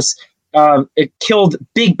wars, no nuclear deal. He did everything he promised. And that's the fact. He did what he said he's going to do. it killed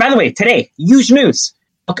big. By the way, today, huge news: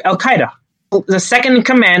 Al Qaeda, the second in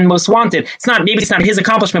command, most wanted. Maybe it's not his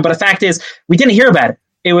accomplishment, but the fact is, we didn't hear about it.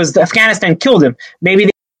 It was Afghanistan killed him. Maybe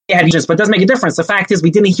they had just, but it doesn't make a difference. The fact is,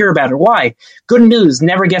 we didn't hear about it. Why? Good news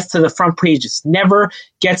never gets to the front pages, never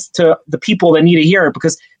gets to the people that need to hear it,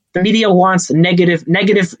 because the media wants negative.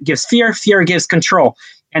 Negative gives fear. Fear gives control,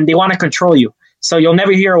 and they want to control you. So you'll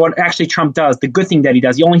never hear what actually Trump does, the good thing that he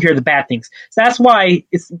does. You only hear the bad things. So that's why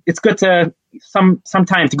it's good to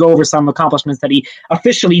sometime to go over some accomplishments that he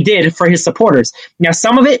officially did for his supporters. Now,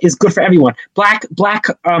 some of it is good for everyone. Black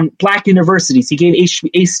universities. He gave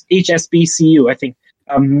HSBCU, I think,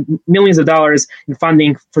 millions of dollars in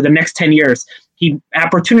funding for the next 10 years. He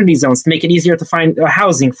opportunity zones to make it easier to find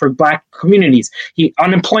housing for Black communities. He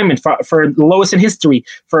unemployment for the lowest in history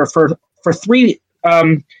for three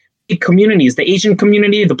communities: the Asian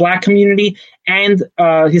community, the Black community, and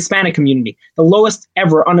Hispanic community. The lowest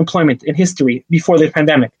ever unemployment in history before the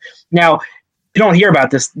pandemic. Now, you don't hear about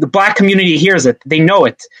this. The Black community hears it. They know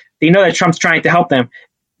it. They know that Trump's trying to help them.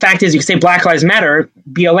 Fact is, you can say Black Lives Matter.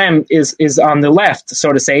 BLM is on the left,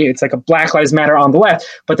 so to say. It's like a Black Lives Matter on the left.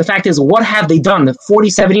 But the fact is, what have they done? The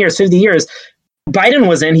 47 years, 50 years, Biden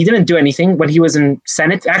was in. He didn't do anything when he was in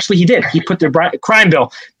Senate. Actually, he did. He put the crime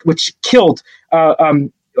bill, which killed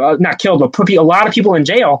not killed, but put a lot of people in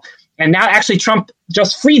jail. And now actually Trump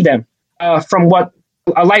just freed them from what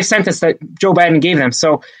a life sentence that Joe Biden gave them.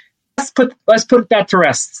 So let's put that to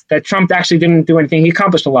rest, that Trump actually didn't do anything. He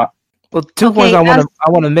accomplished a lot. Well, two points I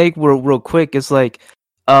want to make real quick. It's like,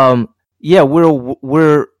 yeah,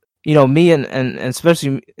 we're me and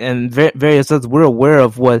especially and various others, we're aware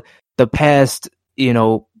of what the past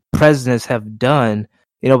presidents have done.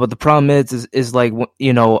 But the problem is like,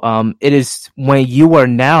 it is when you are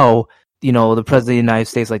now, the president of the United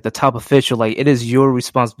States, like the top official, like it is your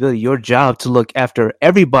responsibility, your job to look after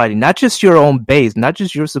everybody, not just your own base, not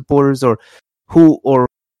just your supporters or who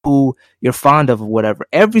you're fond of or whatever.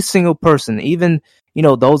 Every single person, even,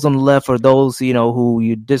 those on the left or those, who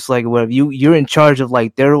you dislike or whatever, you're in charge of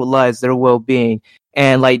like their lives, their well-being.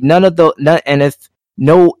 And like and if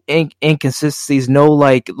no inconsistencies, no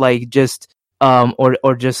like just,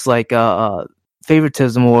 or just like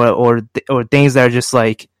favoritism or things that are just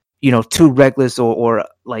like too reckless or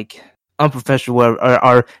like unprofessional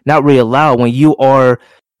are not really allowed when you are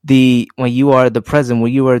the president,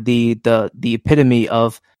 when you are the epitome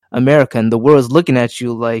of America, and the world is looking at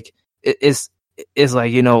you like it's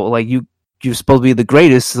like like you're supposed to be the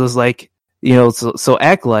greatest. So it's like so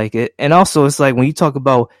act like it. And also it's like when you talk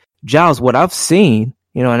about jobs, what I've seen.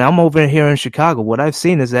 And I'm over here in Chicago. What I've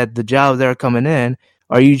seen is that the jobs that are coming in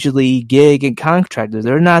are usually gig and contractors.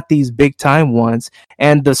 They're not these big time ones.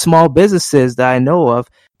 And the small businesses that I know of,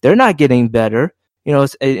 they're not getting better.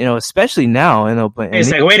 Especially now. But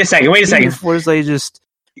wait a second. Before it's like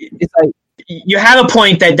it's like you have a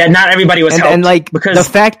point that not everybody was helped. And like because the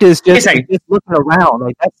fact is just looking around,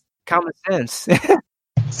 like that's common sense.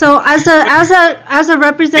 So as a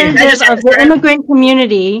representative of the immigrant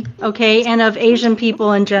community, okay, and of Asian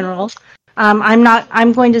people in general,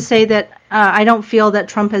 I'm going to say that I don't feel that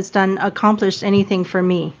Trump has accomplished anything for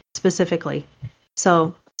me specifically.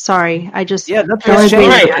 So sorry, that's right. No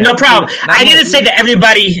problem. I didn't say that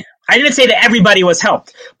everybody was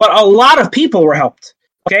helped, but a lot of people were helped.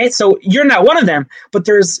 Okay, so you're not one of them, but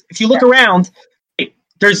if you look around.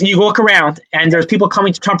 You walk around and there's people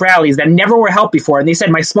coming to Trump rallies that never were helped before, and they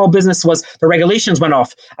said my small business the regulations went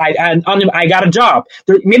off. I got a job.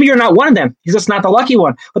 Maybe you're not one of them. You're just not the lucky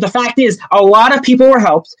one. But the fact is, a lot of people were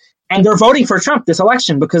helped, and they're voting for Trump this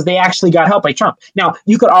election because they actually got helped by Trump. Now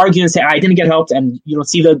you could argue and say I didn't get helped, and you don't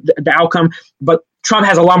see the outcome. But Trump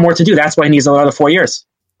has a lot more to do. That's why he needs another 4 years.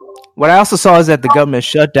 What I also saw is that the government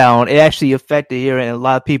shutdown, it actually affected here, and a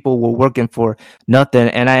lot of people were working for nothing.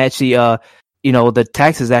 And I actually the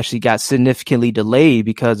taxes actually got significantly delayed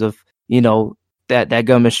because of, that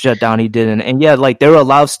government shutdown he did. And yeah, like there were a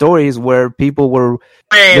lot of stories where people were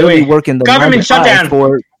working the government shutdown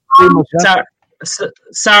for.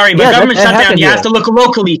 Sorry, but government shutdown, you have to look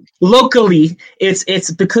locally. Locally,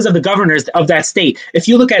 it's because of the governors of that state. If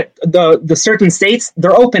you look at the certain states,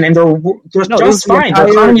 they're open and they're just fine. Their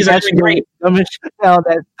economies are doing great. Government shutdown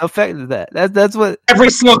that affected that. That's what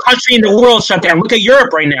every single country in the world shut down. Look at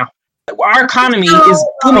Europe right now. Our economy is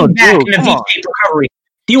coming back in a V-shaped recovery.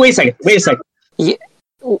 Wait a second. Yeah.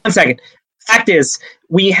 1 second. Fact is,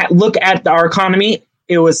 we look at our economy.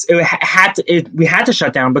 We had to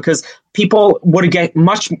shut down because people would have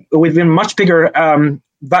been much bigger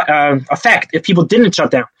effect if people didn't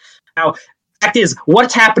shut down. Now, fact is,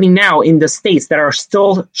 what's happening now in the states that are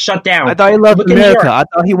still shut down? I thought he loved America. I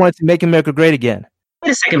thought he wanted to make America great again.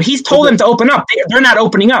 Wait a second. He's told them to open up. They're not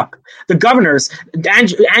opening up. The governors,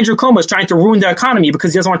 Andrew Cuomo is trying to ruin the economy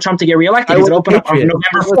because he doesn't want Trump to get reelected. He's going to open up on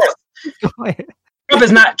November 4th.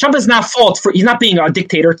 Trump is not fault for. He's not being a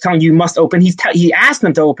dictator telling you must open. He asked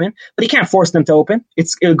them to open, but he can't force them to open.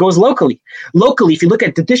 It goes locally. Locally, if you look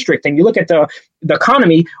at the district and you look at the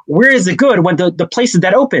economy, where is it good when the places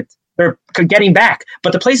that opened they're getting back,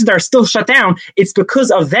 but the places that are still shut down, it's because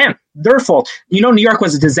of them, their fault. You know, New York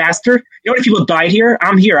was a disaster. You know how many people died here?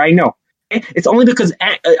 I'm here. I know. It's only because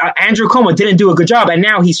Andrew Cuomo didn't do a good job, and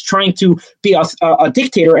now he's trying to be a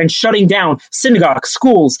dictator and shutting down synagogues,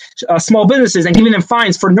 schools, small businesses, and giving them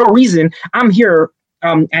fines for no reason. I'm here,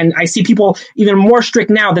 and I see people even more strict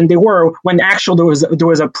now than they were when there was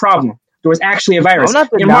a problem. There was actually a virus. I'm not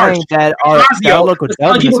denying that our local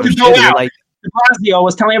governments are shitty, like. De Blasio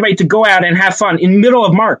was telling everybody to go out and have fun in the middle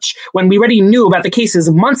of March when we already knew about the cases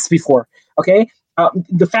months before. Okay,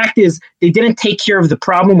 the fact is they didn't take care of the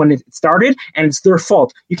problem when it started, and it's their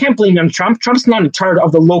fault. You can't blame it on Trump. Trump's not in charge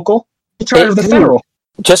of the local; he's in charge of the federal.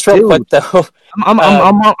 Just real quick though,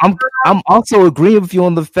 I'm also agreeing with you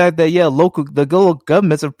on the fact that the local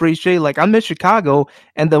governments are pretty shitty. Like I'm in Chicago,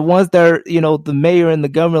 and the ones that are, the mayor and the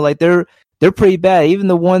governor, like they're pretty bad. Even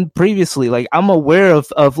the one previously, like I'm aware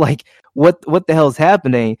of like what the hell's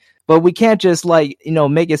happening, but we can't just make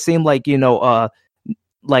it seem like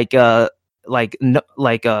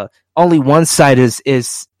only one side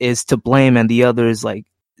is to blame and the other is like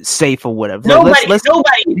safe or whatever. Nobody is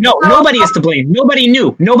to blame. Nobody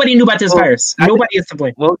knew about this virus. Nobody is to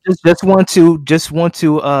blame. Well, just want to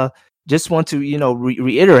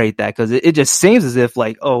reiterate that because it just seems as if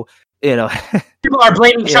people are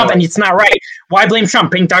blaming Trump, and it's not right. Why blame Trump?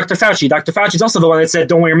 Blame Dr. Fauci. Dr. Fauci's also the one that said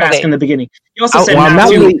don't wear your mask in the beginning. He also said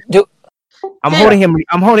I'm holding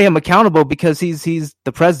him accountable because he's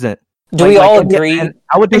the president. Do we all agree? And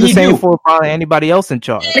I would do the same for probably anybody else in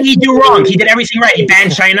charge. What did he do wrong? He did everything right. He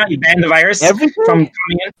banned China. He banned the virus from coming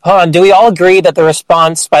in. Hold on. Do we all agree that the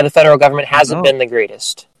response by the federal government hasn't been the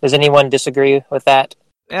greatest? Does anyone disagree with that?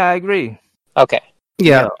 Yeah, I agree. Okay.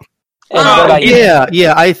 Yeah.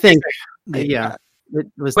 I think. Yeah. It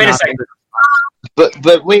was wait a second.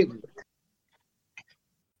 But wait.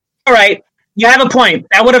 All right. You have a point.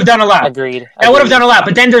 That would have done a lot. Agreed. That would have done a lot.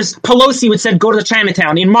 But then there's Pelosi would said, go to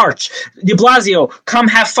Chinatown in March. De Blasio, come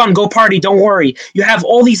have fun, go party, don't worry. You have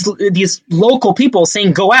all these local people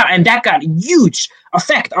saying go out, and that got huge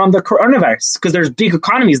effect on the coronavirus because there's big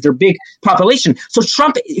economies, there's big population. So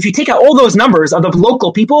Trump, if you take out all those numbers of the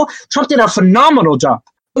local people, Trump did a phenomenal job.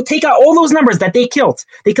 So take out all those numbers that they killed.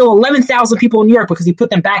 They killed 11,000 people in New York because he put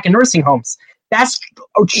them back in nursing homes. That's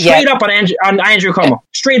straight up on Andrew Cuomo.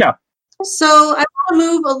 Straight up. So I want to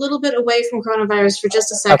move a little bit away from coronavirus for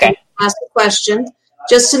just a second. Okay. Ask a question,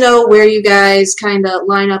 just to know where you guys kind of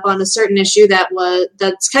line up on a certain issue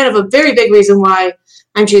that's kind of a very big reason why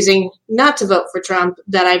I'm choosing not to vote for Trump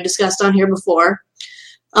that I've discussed on here before.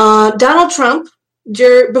 Donald Trump,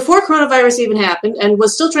 before coronavirus even happened, and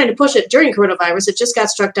was still trying to push it during coronavirus, it just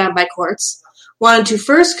got struck down by courts, wanted to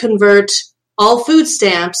first convert all food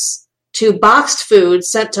stamps to boxed food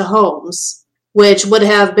sent to homes, which would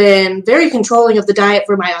have been very controlling of the diet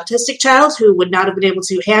for my autistic child who would not have been able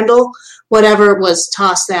to handle whatever was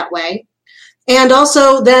tossed that way. And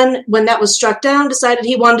also then, when that was struck down, decided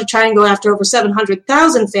he wanted to try and go after over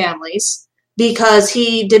 700,000 families because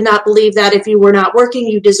he did not believe that if you were not working,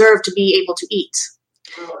 you deserved to be able to eat.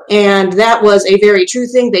 And that was a very true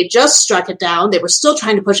thing. They just struck it down. They were still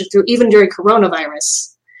trying to push it through even during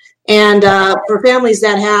coronavirus. And for families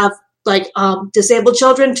that have disabled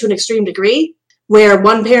children to an extreme degree, where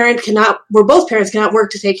both parents cannot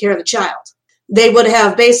work to take care of the child, they would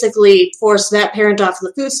have basically forced that parent off of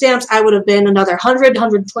the food stamps. I would have been another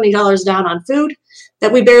 $120 down on food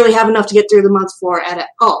that we barely have enough to get through the month for at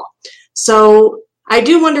all. So I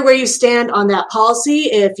do wonder where you stand on that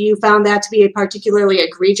policy, if you found that to be a particularly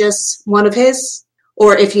egregious one of his,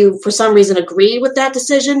 or if you, for some reason, agree with that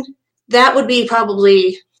decision. That would be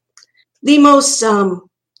probably the most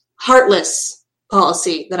heartless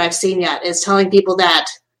policy that I've seen yet, is telling people that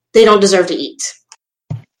they don't deserve to eat.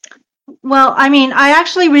 Well, I mean, I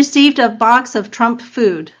actually received a box of Trump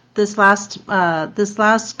food this last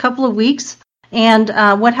couple of weeks, and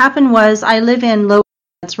what happened was I live in low.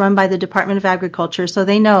 It's run by the Department of Agriculture, so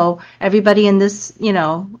they know everybody in this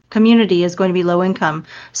community is going to be low income.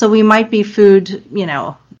 So we might be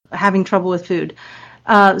having trouble with food.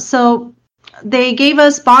 So they gave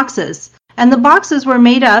us boxes. And the boxes were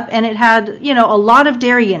made up, and it had, a lot of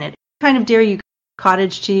dairy in it. Kind of dairy,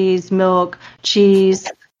 cottage cheese, milk, cheese,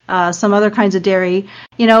 some other kinds of dairy,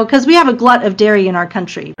 because we have a glut of dairy in our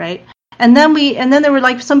country, right? And then there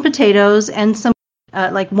were some potatoes and some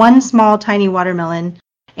like one small tiny watermelon,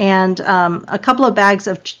 and a couple of bags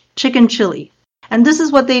of chicken chili. And this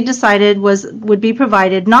is what they decided would be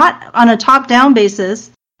provided, not on a top-down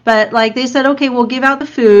basis, but like they said, okay, we'll give out the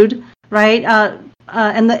food, right?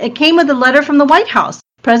 It came with a letter from the White House.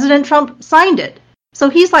 President Trump signed it. So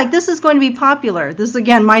he's like, this is going to be popular. This is,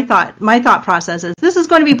 again, my thought process is, this is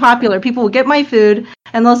going to be popular. People will get my food,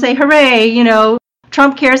 and they'll say, hooray,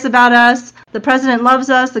 Trump cares about us, the president loves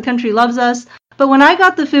us, the country loves us. But when I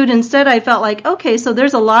got the food instead, I felt like, okay, so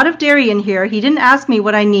there's a lot of dairy in here. He didn't ask me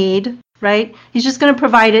what I need, right? He's just going to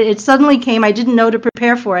provide it. It suddenly came. I didn't know to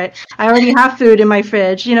prepare for it. I already have food in my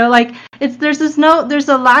fridge. There's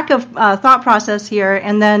a lack of thought process here,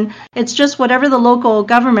 and then it's just whatever the local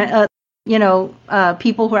government,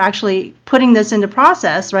 people who are actually putting this into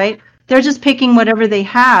process, right? They're just picking whatever they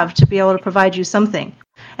have to be able to provide you something.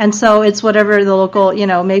 And so it's whatever the local,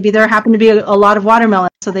 maybe there happened to be a lot of watermelon,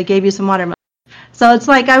 so they gave you some watermelon. So it's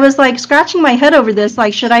like I was like scratching my head over this,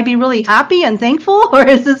 like, should I be really happy and thankful, or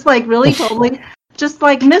is this like really totally just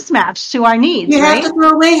like mismatched to our needs? You have to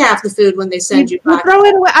throw away half the food when they send you. You throw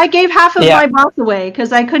it away. I gave half of my box away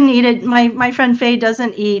because I couldn't eat it. My friend Faye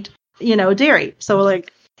doesn't eat, dairy. So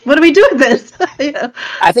like, what do we do with this?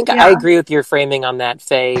 I think I agree with your framing on that,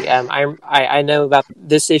 Faye. I know about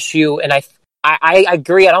this issue, and I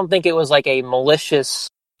agree. I don't think it was like a malicious,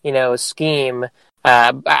 scheme.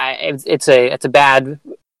 It's a bad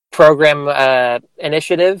program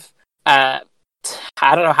initiative. I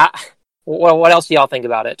don't know how. What else do y'all think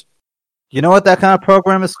about it? You know what that kind of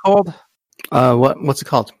program is called? What's it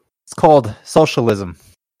called? It's called socialism.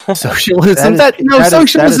 Socialism? Socialism. Socialism. That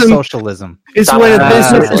is socialism. It's when a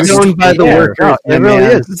business is owned by the workers. It really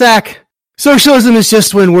is. Zach, socialism is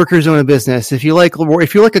just when workers own a business. If you like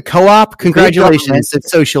a co-op, congratulations,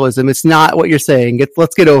 it's socialism. It's not what you're saying.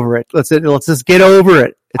 Let's get over it. Let's just get over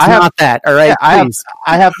it. It's not that. All right. Yeah,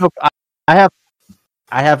 I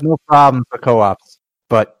have no problem for co-ops,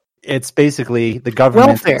 but it's basically the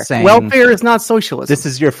government saying welfare is not socialism. This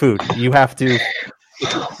is your food. You have to.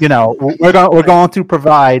 We're going to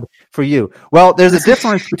provide for you. Well, there's a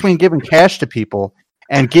difference between giving cash to people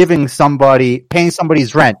and paying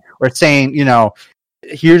somebody's rent, or saying,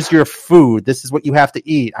 here's your food. This is what you have to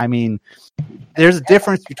eat. I mean, there's a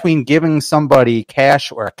difference between giving somebody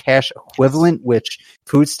cash or a cash equivalent, which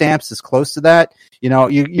food stamps is close to that.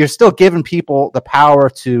 You're still giving people the power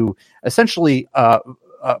to essentially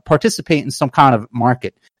participate in some kind of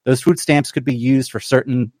market. Those food stamps could be used for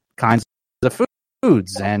certain kinds of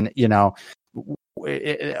foods, and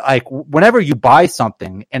like whenever you buy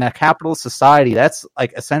something in a capitalist society, that's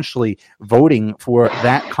like essentially voting for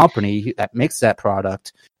that company that makes that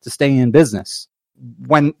product to stay in business.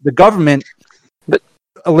 When the government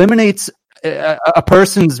eliminates a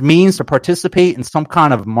person's means to participate in some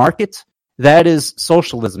kind of market, that is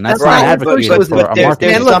socialism. That's not advocating for a market.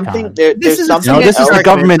 There's something. This is the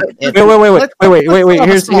government. Wait.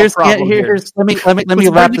 Here's. Let me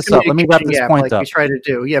wrap this up. Let me wrap this point up. We try to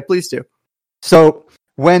do. Yeah, please do. So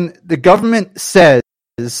when the government says,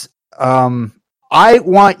 I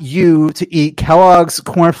want you to eat Kellogg's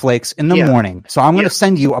cornflakes in the morning, so I'm going to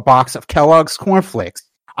send you a box of Kellogg's cornflakes.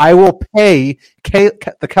 I will pay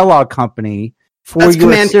the Kellogg company for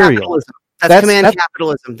your cereal. Capitalism. That's command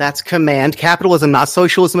capitalism. That's command capitalism, not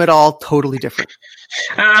socialism at all. Totally different.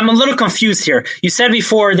 I'm a little confused here. You said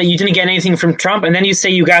before that you didn't get anything from Trump, and then you say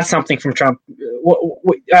you got something from Trump.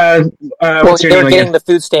 What's your name getting again? The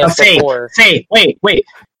food stamps before. Faye, wait.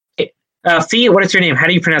 Faye, what is your name? How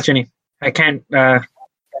do you pronounce your name? I can't.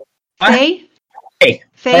 Faye? Faye.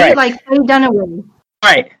 Faye, right. like Faye Dunaway. All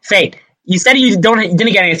right, Faye. You said you didn't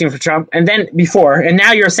get anything from Trump, and then before, and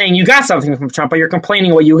now you're saying you got something from Trump, but you're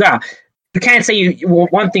complaining what you got. You can't say you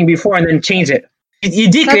one thing before and then change it. You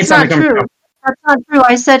did get something from Trump. That's not true.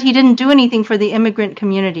 I said he didn't do anything for the immigrant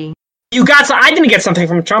community. I didn't get something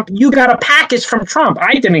from Trump. You got a package from Trump.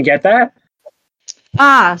 I didn't get that.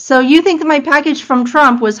 So you think that my package from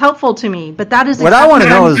Trump was helpful to me, but that is what I want to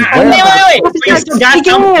know is he gave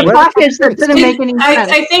me a package that didn't make any sense.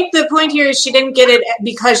 I think the point here is she didn't get it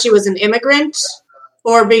because she was an immigrant,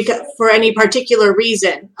 or for any particular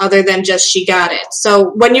reason other than just she got it. So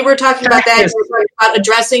when you were talking about that, you were talking about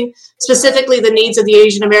addressing specifically the needs of the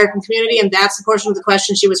Asian American community, and that's the portion of the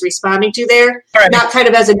question she was responding to there, not kind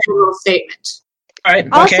of as a general statement. All right.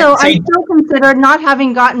 Also, I still consider not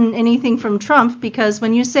having gotten anything from Trump, because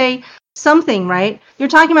when you say something, right, you're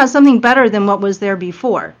talking about something better than what was there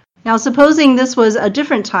before. Now, supposing this was a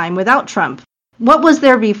different time without Trump, what was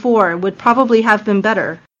there before would probably have been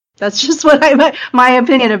better. That's just what my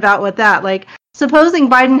opinion about what that. Like, supposing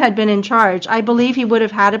Biden had been in charge, I believe he would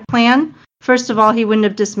have had a plan. First of all, he wouldn't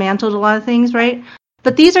have dismantled a lot of things, right?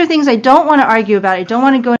 But these are things I don't want to argue about. I don't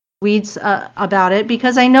want to go into weeds about it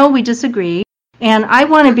because I know we disagree. And I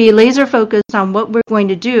want to be laser focused on what we're going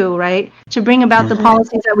to do, right, to bring about the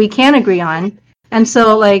policies that we can agree on. And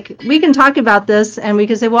so, like, we can talk about this and we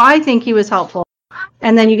can say, well, I think he was helpful.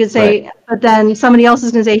 And then you could say, but then somebody else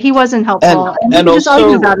is going to say he wasn't helpful. And also,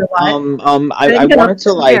 I wanted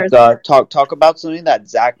to like talk about something that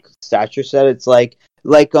Zach Thatcher said. It's like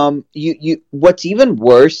you what's even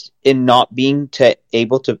worse in not being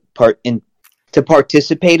able to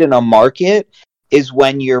participate in a market is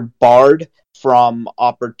when you're barred from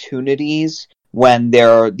opportunities, when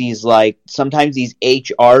there are these like sometimes these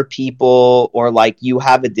HR people, or like you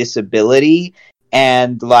have a disability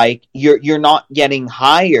and like you're not getting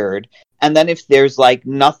hired, and then if there's like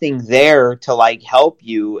nothing there to like help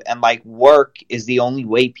you, and like work is the only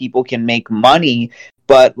way people can make money,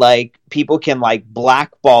 but like people can like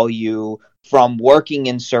blackball you from working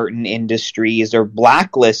in certain industries or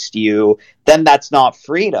blacklist you, then that's not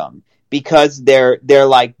freedom, because they're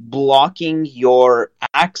like blocking your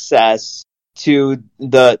access to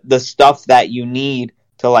the stuff that you need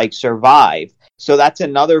to like survive. So that's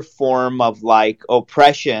another form of like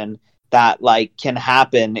oppression that like can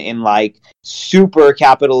happen in like super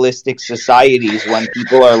capitalistic societies, when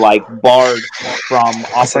people are like barred from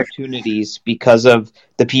opportunities because of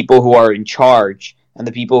the people who are in charge and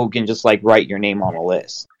the people who can just like write your name on a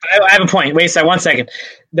list. I have a point. Wait a second, 1 second.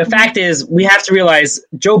 The fact is, we have to realize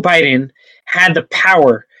Joe Biden had the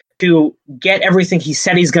power to get everything he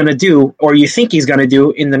said he's going to do, or you think he's going to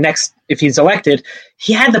do in the next, if he's elected.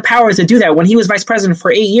 He had the power to do that when he was vice president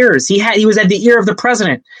for 8 years. He was at the ear of the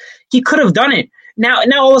president. He could have done it. Now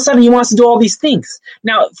all of a sudden he wants to do all these things.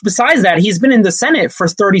 Now, besides that, he's been in the Senate for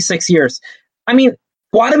 36 years. I mean,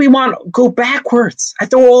 why do we want to go backwards? I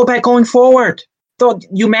thought we're all about going forward. Thought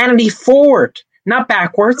humanity forward, not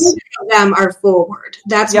backwards. Both of them are forward.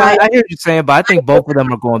 That's Yeah, why I hear what you're saying, but I think both of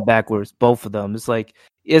them are going backwards. Both of them. It's like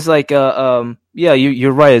yeah,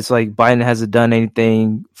 you're right. It's like Biden hasn't done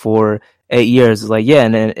anything for 8 years. It's like, yeah,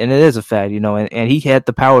 and it is a fact, and he had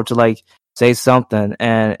the power to like say something,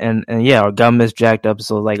 and yeah, our government's jacked up.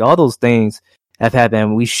 So like all those things have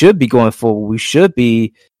happened. We should be going forward. We should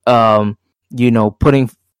be putting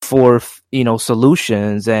forth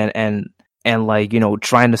solutions and like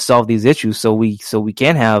trying to solve these issues so we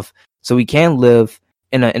can live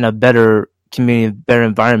in a better community, better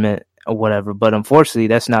environment or whatever. But unfortunately,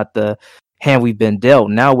 that's not the hand we've been dealt.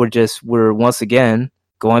 Now we're once again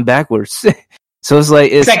going backwards. So it's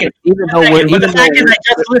like Second, the fact is, I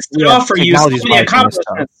just listed off for you so many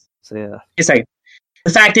accomplishments. So yeah, it's like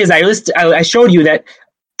the fact is, I showed you that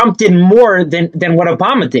Trump did more than what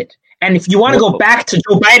Obama did. And if you want to go back to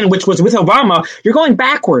Joe Biden, which was with Obama, you're going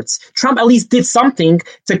backwards. Trump at least did something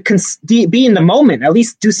to be in the moment, at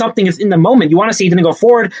least do something in the moment. You want to say he didn't go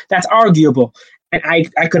forward? That's arguable. And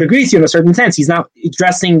I could agree with you in a certain sense. He's not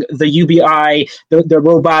addressing the UBI, the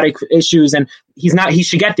robotic issues, and he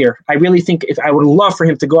should get there. I really think I would love for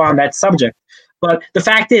him to go on that subject. But the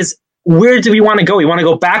fact is, where do we want to go? We want to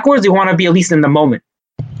go backwards? We want to be at least in the moment.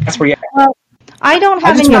 That's where you're at. Well, I don't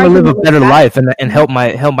have I just any want to live a argument better with that. life and help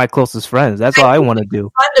my closest friends. That's all I want to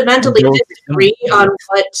do. fundamentally disagree on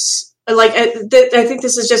what. Like, I think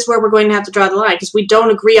this is just where we're going to have to draw the line, because we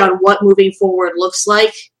don't agree on what moving forward looks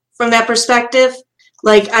like from that perspective.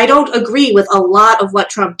 Like, I don't agree with a lot of what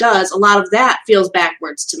Trump does. A lot of that feels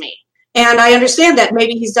backwards to me. And I understand that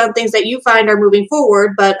maybe he's done things that you find are moving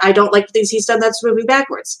forward, but I don't like the things he's done that's moving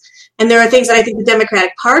backwards. And there are things that I think the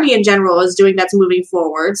Democratic Party in general is doing that's moving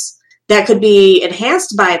forwards that could be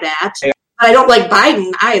enhanced by that. But I don't like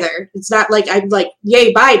Biden either. It's not like I'm like,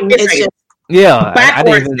 yay, Biden. It's just Yeah,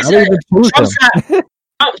 backwards. I didn't even choose him.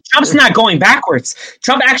 Trump's not going backwards.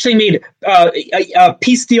 Trump actually made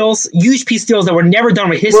peace deals, huge peace deals that were never done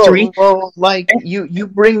with history. Well, like you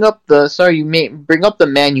bring up bring up the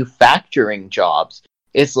manufacturing jobs.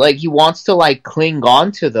 It's like he wants to like cling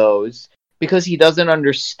on to those because he doesn't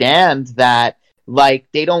understand that like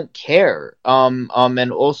they don't care.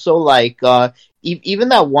 And also like even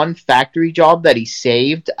that one factory job that he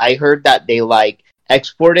saved, I heard that they like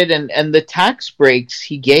exported, and the tax breaks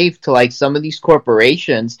he gave to like some of these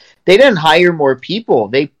corporations, they didn't hire more people,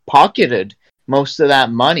 they pocketed most of that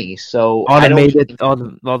money. So automated all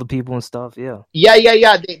the people and stuff. Yeah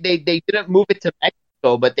they didn't move it to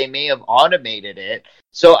Mexico, but they may have automated it.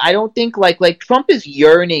 So I don't think like Trump is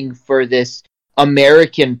yearning for this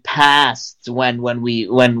American past when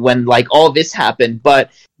like all this happened, but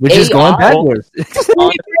we're just going backwards.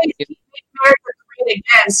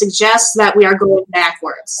 again suggests that we are going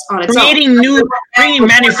backwards on its own. Bringing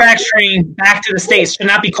manufacturing back to the States should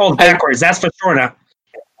not be called backwards. That's for sure now.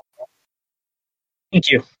 Thank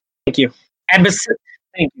you. And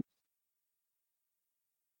thank you.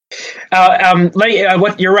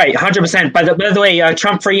 What you're right, 100%. By the way,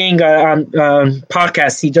 Trump for Yang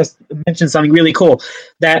podcast, he just mentioned something really cool.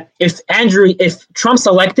 That if Trump's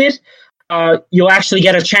elected, you'll actually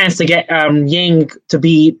get a chance to get Yang to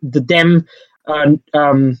be the Dem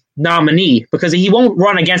nominee, because he won't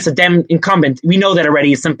run against a Dem incumbent. We know that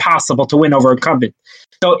already. It's impossible to win over incumbent.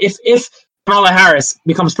 So if Kamala Harris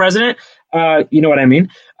becomes president, you know what I mean,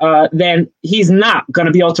 then he's not going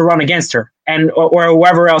to be able to run against her, or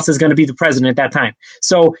whoever else is going to be the president at that time.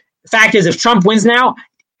 So the fact is, if Trump wins now,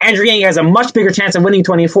 Andrew Yang has a much bigger chance of winning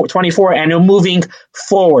 24 and moving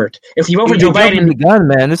forward. If you vote for Joe Biden, the gun,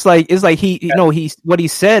 man, it's like he what he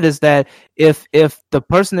said is that if the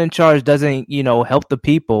person in charge doesn't help the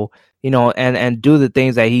people and do the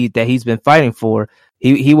things that he's been fighting for,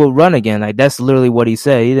 he will run again. Like, that's literally what he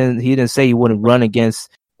said. He didn't say he wouldn't run against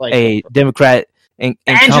a Democrat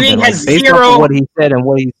Andrew Yang has zero. What he said and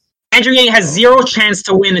what he Andrew Yang has zero chance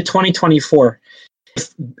to win in 2024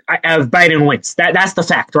 if Biden wins. That's the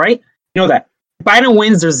fact, right? You know that. If Biden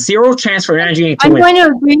wins, there's zero chance for Andrew Yang to win. I'm going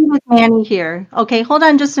to agree with Manny here. Okay, hold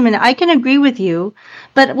on just a minute. I can agree with you,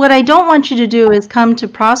 but what I don't want you to do is come to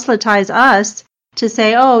proselytize us to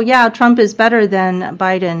say, oh, yeah, Trump is better than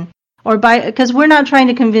Biden, or because we're not trying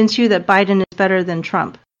to convince you that Biden is better than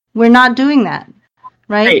Trump. We're not doing that,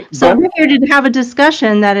 right? So we're here to have a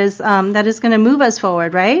discussion that is going to move us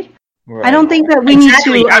forward, right? Right. I don't think that we need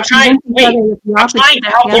to. I'm trying to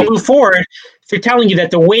help you move forward. If you're telling you that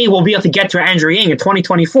the way we'll be able to get to Andrew Yang in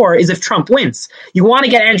 2024 is if Trump wins, you want to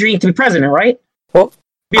get Andrew Yang to be president, right? Well,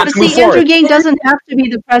 see, Andrew Yang doesn't have to be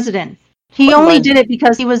the president. He only did it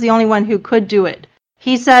because he was the only one who could do it.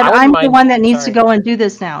 He said, "I'm the one that needs to go and do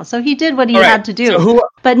this now." So he did what he had to do. So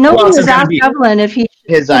but nobody has asked Evelyn if he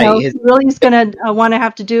really is going to want to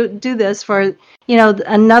have to do this for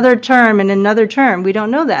another term and another term. We don't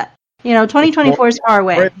know that. 2024 is far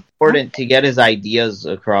away. It's important to get his ideas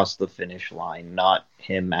across the finish line, not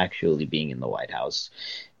him actually being in the White House.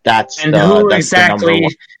 Who exactly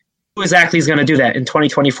is going to do that in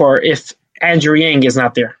 2024 if Andrew Yang is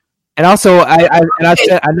not there? And also, I've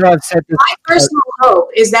said this. My personal hope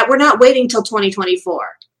is that we're not waiting till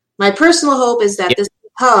 2024. My personal hope is that this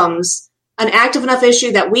becomes an active enough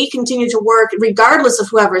issue that we continue to work, regardless of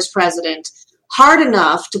whoever is president, hard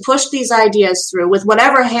enough to push these ideas through with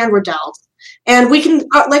whatever hand we're dealt. And we can,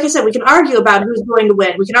 like I said, we can argue about who's going to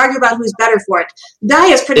win. We can argue about who's better for it.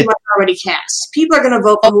 Die is pretty much already cast. People are going to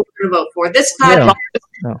vote for who we're going to vote for. This podcast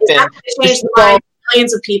is not going to change the minds of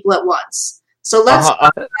millions of people at once. So let's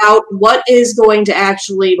talk about what is going to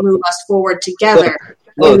actually move us forward together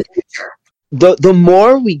in the future. The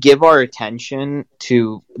more we give our attention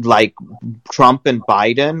to Trump and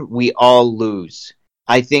Biden, we all lose.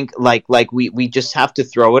 I think we just have to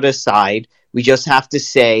throw it aside. We just have to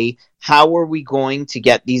say, how are we going to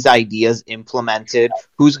get these ideas implemented?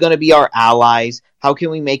 Who's going to be our allies? How can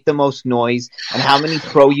we make the most noise? And how many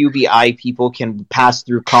pro-UBI people can pass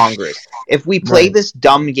through Congress? If we play this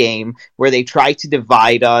dumb game where they try to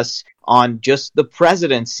divide us on just the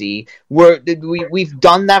presidency, we've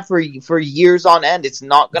done that for years on end. It's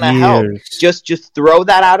not going to help. Just throw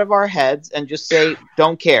that out of our heads and just say,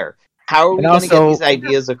 don't care. How are we going to get these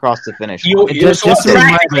ideas across the finish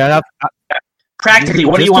line? Practically,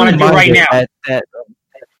 what do you want to do right now?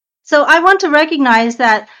 So I want to recognize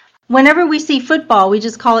that whenever we see football, we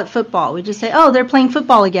just call it football. We just say, oh, they're playing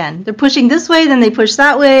football again. They're pushing this way, then they push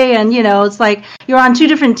that way. And, it's like you're on two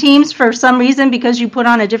different teams for some reason because you put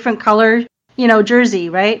on a different color, jersey,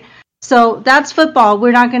 right? So that's football.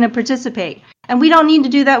 We're not going to participate. And we don't need to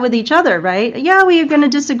do that with each other, right? Yeah, we are going to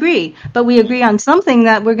disagree, but we agree on something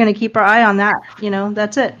that we're going to keep our eye on that.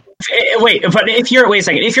 That's it. Wait a second. If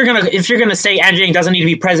you're gonna say Andrew Yang doesn't need to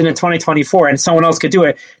be president in 2024 and someone else could do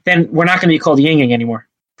it, then we're not going to be called Yang Yang anymore.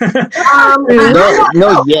 That's an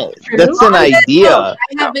idea. I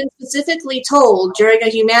have been specifically told during a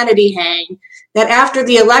humanity hang that after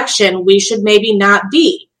the election we should maybe not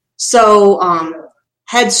be so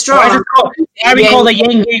headstrong. Why we call the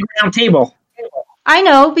Yang Gang round table? I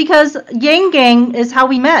know, because Yang Gang is how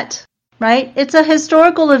we met. Right? It's a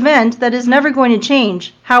historical event that is never going to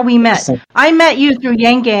change how we met. I met you through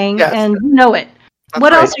Yang Gang, and you know it.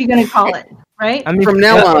 What else are you going to call it? Right? I mean, from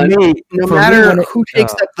now on, no matter who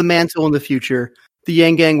takes up the mantle in the future, the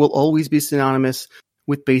Yang Gang will always be synonymous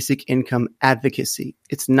with basic income advocacy.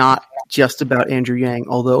 It's not just about Andrew Yang,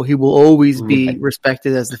 although he will always be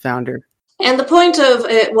respected as the founder. And the point of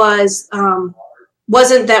it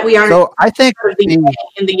wasn't that we aren't I think in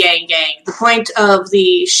the Yang Gang. The point of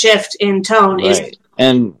the shift in tone is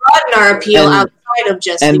and broaden our appeal outside of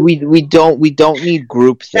just. And we don't need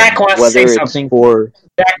group things, whether it's something. for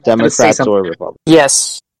Democrats or Republicans.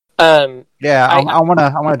 Yes. Yeah, I want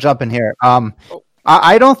to jump in here.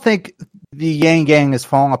 I don't think the Yang Gang is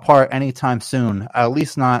falling apart anytime soon. At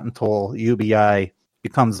least not until UBI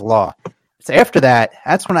becomes law. So after that,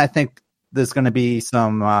 that's when I think there's going to be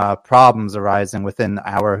some problems arising within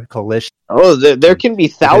our coalition. Oh, there can be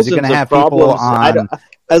thousands of have problems.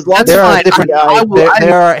 As long as there are different.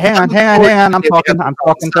 Hang on. I'm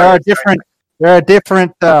talking. There are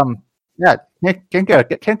different. Yeah,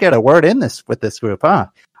 can't get a word in this with this group, huh?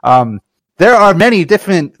 There are many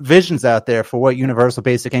different visions out there for what universal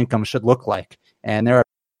basic income should look like, and there are.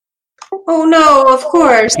 Oh no! Of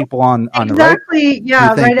course, people on the right. Exactly.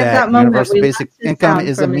 Yeah, right at that moment, universal basic income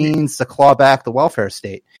is a means to claw back the welfare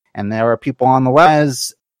state, and there are people on the left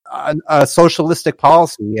as a socialistic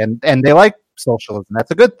policy, and they like socialism.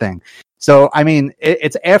 That's a good thing. So, I mean,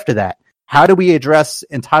 it's after that. How do we address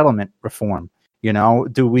entitlement reform? You know,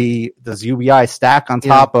 does UBI stack on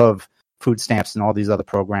top of food stamps and all these other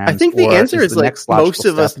programs? I think the answer is like most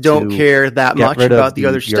of us don't care that much about the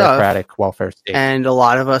other bureaucratic stuff. Welfare state. And a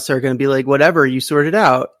lot of us are going to be like, whatever, you sort it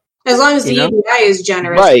out. As long as the UBI is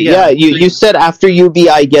generous. Right, yeah. You said after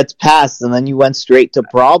UBI gets passed and then you went straight to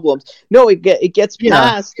problems. No, it gets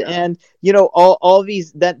passed and, you know, all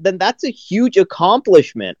these, then that's a huge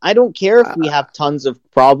accomplishment. I don't care if we have tons of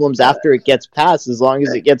problems after it gets passed, as long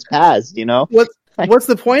as it gets passed, you know? What's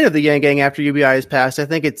the point of the Yang Gang after UBI is passed? I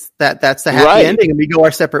think it's that's the happy ending and we go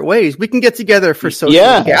our separate ways. We can get together for social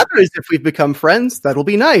gatherings if we've become friends. That'll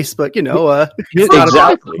be nice, but, you know, it's not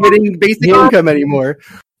about getting basic income anymore.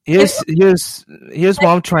 Here's what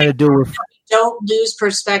I'm trying to do with. Don't lose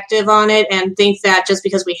perspective on it and think that just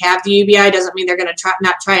because we have the UBI doesn't mean they're going to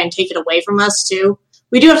not try and take it away from us too.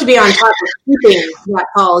 We do have to be on top of keeping that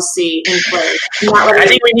policy in place. I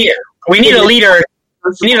think we need a leader.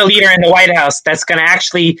 We need a leader in the White House that's going to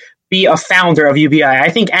actually be a founder of UBI. I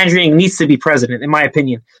think Andrew Yang needs to be president, in my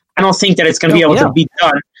opinion. I don't think that it's going to be able to be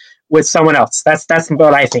done with someone else. That's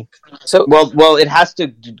what I think. So well, it has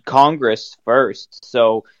to Congress first.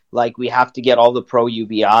 So like we have to get all the pro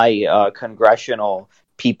UBI congressional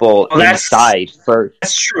people inside first.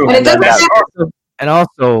 That's true. And that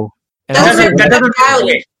doesn't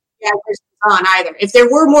value on either. If there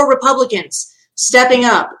were more Republicans stepping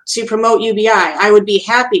up to promote UBI, I would be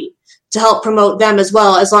happy to help promote them as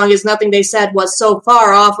well, as long as nothing they said was so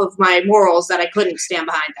far off of my morals that I couldn't stand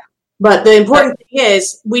behind them. But the important thing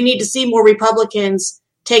is we need to see more Republicans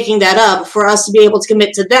taking that up for us to be able to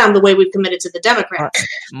commit to them the way we've committed to the Democrats.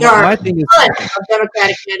 There are a ton of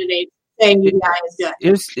Democratic candidates saying UBI is good.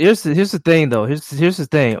 Here's the thing, though. Here's the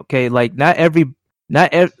thing. Okay, like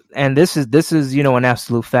and this is you know an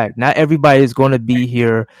absolute fact. Not everybody is going to be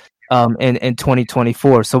here in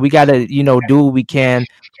 2024. So we got to, you know, do what we can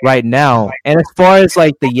right now. And as far as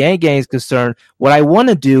like the Yang Gang is concerned, what I want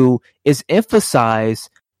to do is emphasize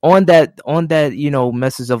on that, you know,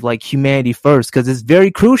 message of like humanity first, because it's very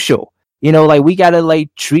crucial. You know, like we got to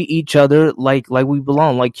like treat each other like we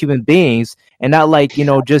belong, like human beings, and not like, you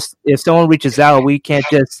know, just if someone reaches out, we can't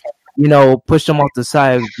just, you know, push them off the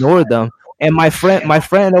side, ignore them. And my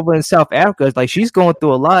friend over in South Africa is like, she's going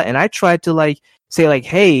through a lot, and I tried to like say like,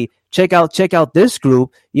 hey, check out this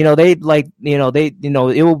group. You know, it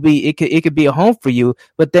could be a home for you.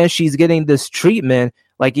 But then she's getting this treatment,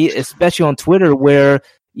 like especially on Twitter, where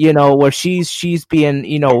she's being,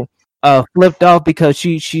 you know, flipped off because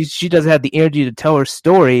she doesn't have the energy to tell her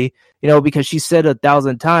story, you know, because she said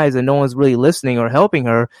 1,000 times and no one's really listening or helping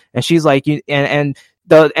her. And she's like, the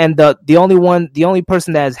only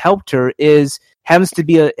person that has helped her happens to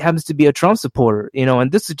be a Trump supporter, you know,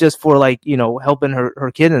 and this is just for like, you know, helping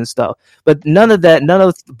her kid and stuff. But none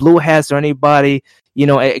of Blue Hats or anybody, you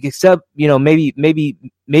know, except, you know, maybe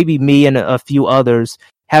me and a few others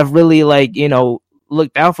have really like, you know,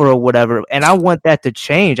 looked out for her or whatever. And I want that to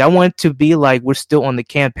change. I want to be like, we're still on the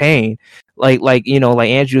campaign. Like, you know, like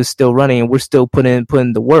Andrew is still running and we're still putting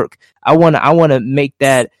the work. I want to make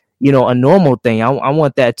that, you know, a normal thing. I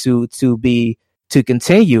want that to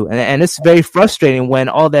continue. And it's very frustrating when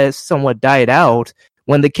all that somewhat died out,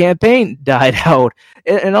 when the campaign died out.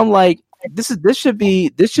 And I'm like, this should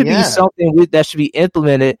be something that should be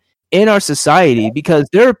implemented in our society, because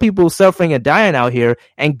there are people suffering and dying out here,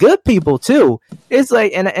 and good people too. It's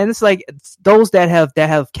like, and it's like those that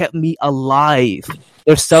have kept me alive,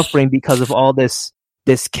 they're suffering because of all this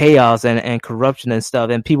chaos and corruption and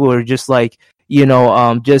stuff. And people are just like, you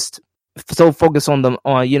know, just so focused on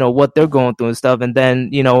you know, what they're going through and stuff. And then,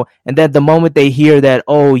 you know, the moment they hear that,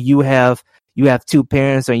 oh, you have you have two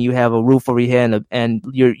parents and you have a roof over your head and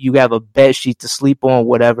you have a bed sheet to sleep on,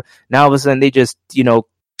 whatever. Now all of a sudden they just,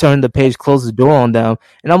 turn the page, close the door on them.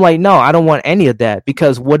 And I'm like, no, I don't want any of that,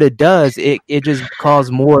 because what it does, it just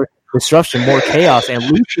causes more disruption, more chaos, and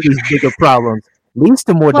leads to these bigger problems, leads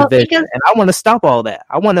to more division. And I want to stop all that.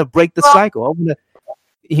 I want to break the cycle. I want to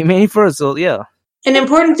humanity first. So yeah. An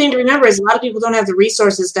important thing to remember is a lot of people don't have the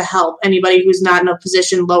resources to help anybody who's not in a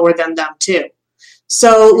position lower than them too.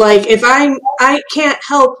 So like if I can't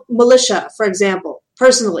help militia, for example,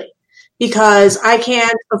 personally, because I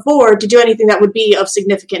can't afford to do anything that would be of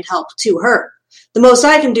significant help to her. The most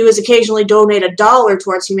I can do is occasionally donate $1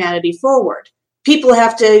 towards Humanity Forward. People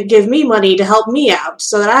have to give me money to help me out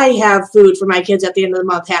so that I have food for my kids at the end of the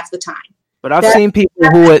month half the time. But I've seen people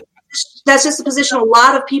who would... That's just the position a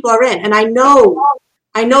lot of people are in. And I know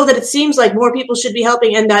that it seems like more people should be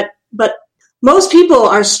helping, but most people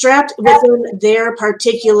are strapped within their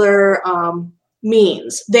particular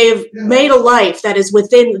means. They've made a life that is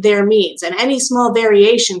within their means, and any small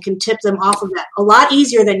variation can tip them off of that a lot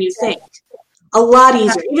easier than you think. A lot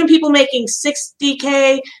easier. Even people making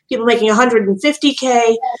 $60K, people making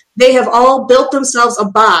 $150K, they have all built themselves a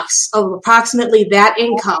box of approximately that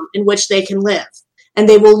income in which they can live. And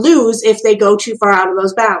they will lose if they go too far out of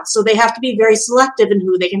those bounds. So they have to be very selective in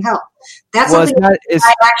who they can help. That's something that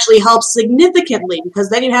actually helps significantly, because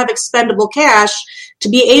then you have expendable cash to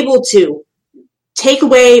be able to take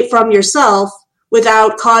away from yourself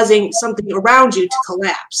without causing something around you to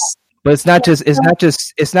collapse. But it's not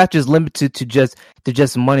just limited to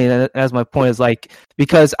just money. That's my point. Is like,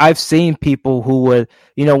 because I've seen people who would,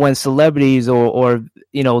 when celebrities or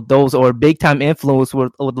those or big time influencers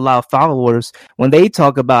with a lot of followers, when they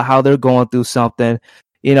talk about how they're going through something,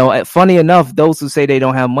 funny enough, those who say they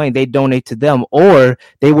don't have money, they donate to them, or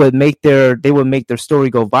they would make their story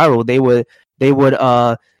go viral. They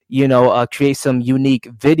would create some unique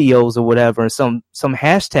videos or whatever, some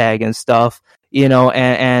hashtag and stuff.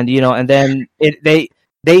 And then they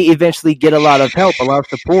eventually get a lot of help, a lot of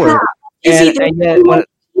support. Yeah.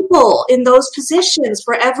 People in those positions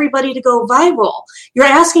for everybody to go viral. You're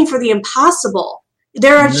asking for the impossible.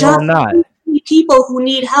 There are just people who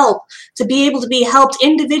need help to be able to be helped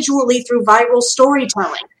individually through viral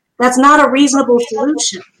storytelling. That's not a reasonable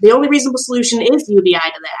solution. The only reasonable solution is UBI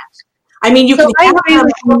to that. I mean, you can have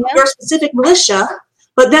your specific militia,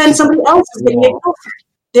 but then somebody else is getting ignored.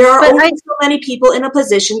 There are only so many people in a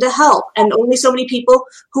position to help, and only so many people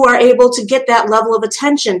who are able to get that level of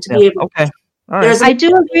attention to be able to. Right. I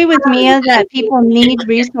do agree with Mia that people need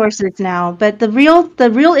resources now, but the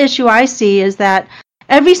real issue I see is that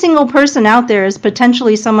every single person out there is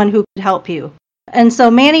potentially someone who could help you. And so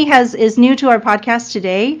Manny is new to our podcast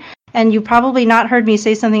today, and you probably not heard me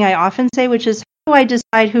say something I often say, which is, how do I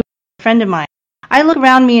decide who's a friend of mine? I look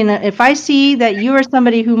around me, and if I see that you are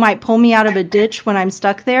somebody who might pull me out of a ditch when I'm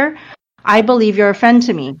stuck there, I believe you're a friend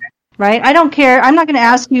to me, right? I don't care. I'm not going to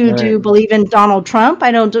ask you, do you believe in Donald Trump?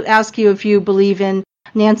 I don't ask you if you believe in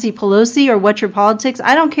Nancy Pelosi or what your politics.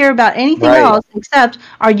 I don't care about anything else except,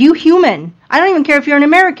 are you human? I don't even care if you're an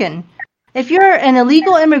American. If you're an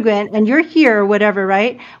illegal immigrant and you're here or whatever,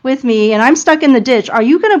 right, with me, and I'm stuck in the ditch, are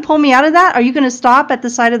you going to pull me out of that? Are you going to stop at the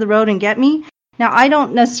side of the road and get me? Now, I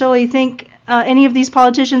don't necessarily think any of these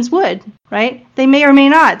politicians would, right? They may or may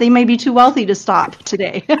not. They may be too wealthy to stop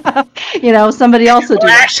today. Somebody else will do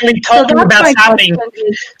that. Actually, talking about stopping,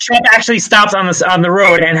 Trump actually stops on the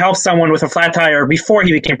road and helps someone with a flat tire before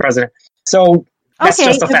he became president. So that's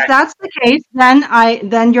just a fact. If that's the case,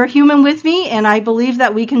 then you're human with me, and I believe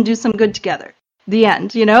that we can do some good together. The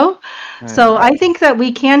end, So I think that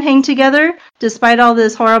we can hang together despite all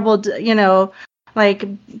this horrible, like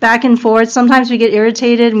back and forth. Sometimes we get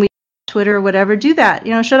irritated and we Twitter or whatever. Do that,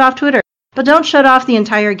 shut off Twitter, but don't shut off the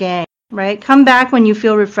entire gang, right? Come back when you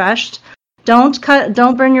feel refreshed. Don't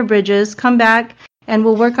burn your bridges. Come back and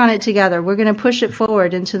we'll work on it together. We're going to push it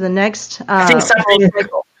forward into the next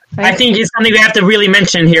cycle. Right? I think it's something we have to really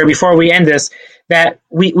mention here before we end this, that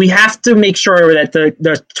we have to make sure that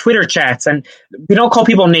the Twitter chats, and we don't call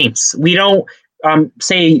people names. We don't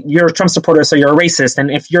say you're a Trump supporter, so you're a racist, and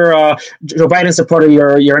if you're a Joe Biden supporter,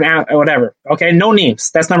 you're an whatever. Okay, no names.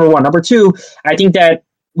 That's number one. Number two, I think that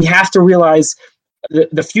we have to realize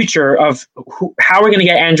the future of how we're going to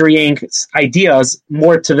get Andrew Yang's ideas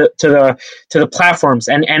more to the platforms,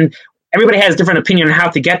 and everybody has a different opinion on how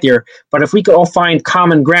to get there. But if we could all find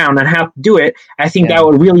common ground on how to do it, I think that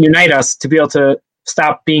would really unite us to be able to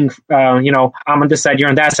stop being, I'm on this side, you're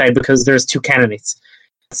on that side, because there's two candidates.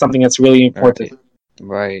 Something that's really important.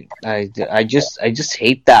 Right. I just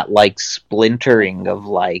hate that like splintering of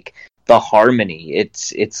like the harmony.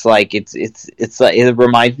 It's like it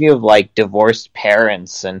reminds me of like divorced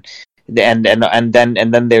parents and then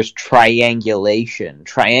there's triangulation.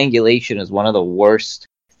 Triangulation is one of the worst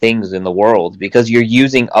things in the world because you're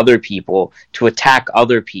using other people to attack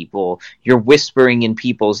other people. You're whispering in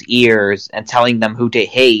people's ears and telling them who to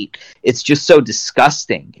hate. It's just so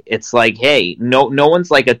disgusting. It's like, hey, no one's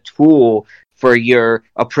like a tool for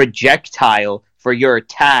a projectile for your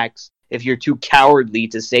attacks. If you're too cowardly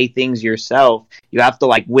to say things yourself, you have to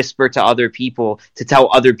like whisper to other people to tell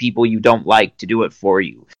other people you don't like to do it for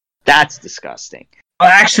you. That's disgusting. Well,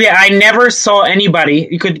 actually, I never saw anybody,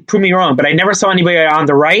 you could prove me wrong, but I never saw anybody on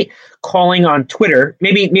the right calling on Twitter.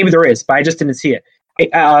 Maybe there is, but I just didn't see it.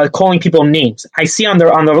 Calling people names. I see on the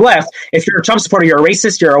left, if you're a Trump supporter, you're a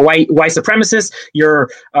racist, you're a white supremacist, you're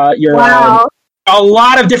Wow. a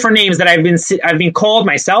lot of different names that I've been called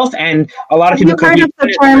myself, and a lot of people could be.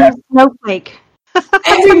 The term snowflake.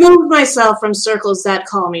 I've removed myself from circles that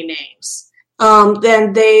call me names.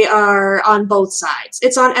 Then they are on both sides.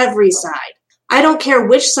 It's on every side. I don't care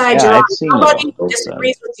which side you're on. Somebody who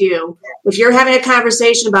disagrees with you, if you're having a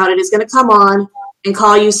conversation about it, is going to come on and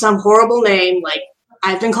call you some horrible name. Like,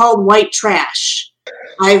 I've been called white trash.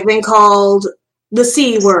 I've been called the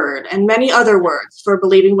C word and many other words for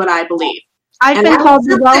believing what I believe. I've been called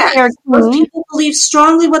the welfare Most queen. people believe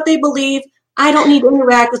strongly what they believe. I don't need to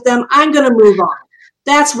interact with them. I'm going to move on.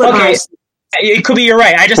 That's what Okay. I It could be you're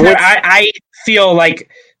right. I feel like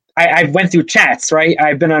I went through chats, right?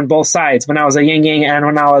 I've been on both sides when I was a Yang Yang and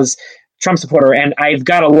when I was Trump supporter, and I've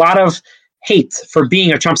got a lot of hate for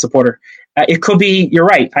being a Trump supporter. It could be you're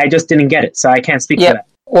right. I just didn't get it, so I can't speak to that.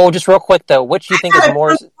 Well, just real quick though, which do you think is more?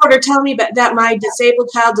 Trump supporter tell me that my disabled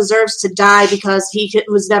child deserves to die because he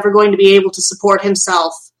was never going to be able to support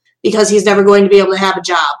himself because he's never going to be able to have a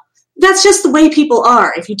job. That's just the way people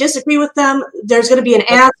are. If you disagree with them, there's going to be an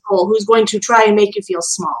asshole who's going to try and make you feel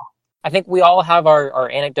small. I think we all have our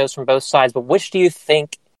anecdotes from both sides, but which do you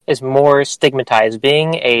think is more stigmatized,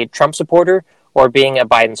 being a Trump supporter or being a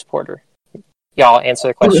Biden supporter? Y'all answer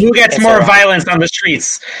the question. Who gets more violence on the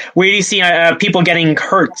streets? Where do you see people getting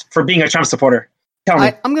hurt for being a Trump supporter? Tell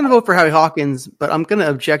me. I'm going to vote for Howie Hawkins, but I'm going to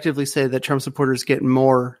objectively say that Trump supporters get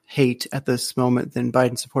more hate at this moment than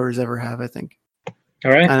Biden supporters ever have, I think. All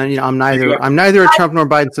right. And I'm neither a Trump nor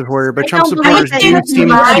Biden supporter, but Trump supporters do seem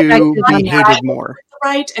to be hated more.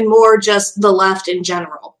 Right, and more just the left in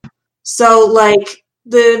general. So, like,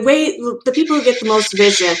 the people who get the most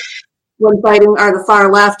vision when fighting are the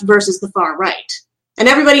far left versus the far right. And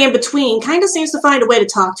everybody in between kind of seems to find a way to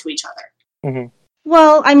talk to each other. Mm-hmm.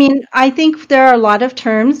 Well, I mean, I think there are a lot of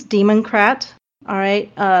terms, democrat, all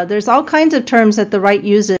right? There's all kinds of terms that the right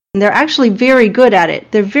uses, and they're actually very good at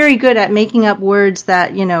it. They're very good at making up words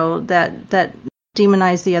that, that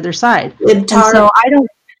demonize the other side. And so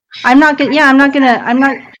I'm not going to have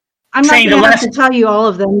to tell you all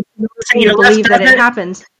of them to believe that it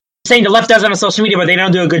happens. Saying the left does it on social media, but they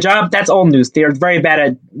don't do a good job, that's old news. They're very bad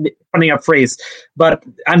at putting up phrase. But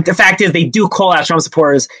the fact is, they do call out Trump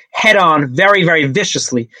supporters head on, very, very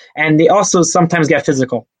viciously. And they also sometimes get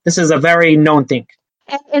physical. This is a very known thing.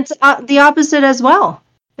 And it's the opposite as well.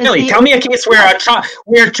 Really? Tell me a case where a Trump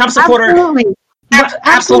supporter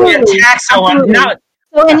absolutely attacks someone.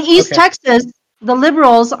 So in East Texas, the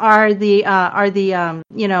liberals are we're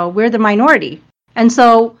the minority. And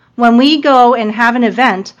so when we go and have an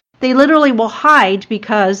event, they literally will hide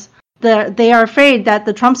because they are afraid that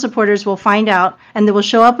the Trump supporters will find out and they will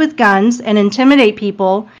show up with guns and intimidate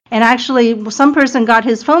people. And actually, some person got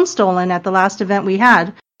his phone stolen at the last event we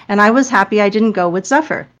had. And I was happy I didn't go with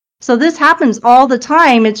Zephyr. So this happens all the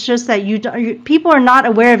time. It's just that people are not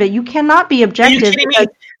aware of it. You cannot be objective. Are you kidding me?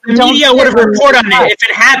 The media would have reported on it. If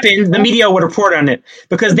it happened, the media would report on it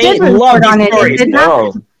because they love these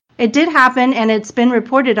stories. It did happen, and it's been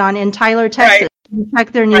reported on in Tyler, Texas. Can you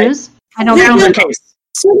check their news? I don't know the case.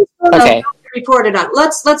 Okay. Reported on.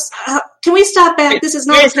 Let's. Can we stop back? This is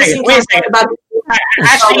not wait a second.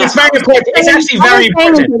 Actually, it's very important. It's actually very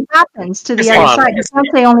important. It happens to the other side. You can't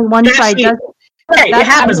say only one side does it. Okay, it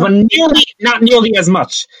happens, but not nearly as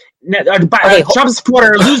much. Trump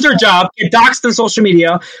supporter lose their job, get doxxed on social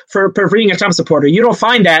media for being a Trump supporter. You don't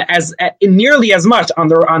find that as nearly as much on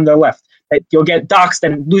the left. That you'll get doxxed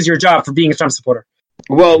and lose your job for being a Trump supporter.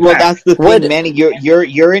 Well, that's the thing, Manny.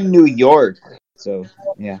 You're in New York, so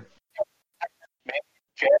yeah.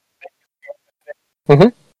 Mm-hmm.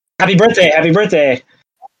 Happy birthday!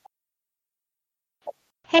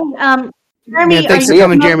 Hey, Jeremy, yeah, thanks for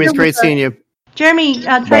coming, Jeremy. It's great seeing you. Jeremy,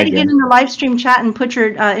 try to get in the live stream chat and put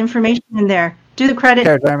your information in there. Do the credit.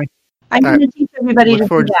 Sure, Jeremy. I'm going to teach everybody Look to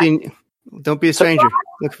forward do to that. seeing you. Don't be a stranger.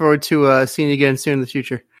 Look forward to seeing you again soon in the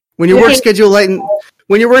future. When your work schedule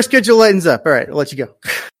lightens up. All right, I'll let you go.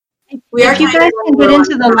 If you guys can get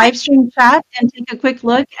into the live stream chat and take a quick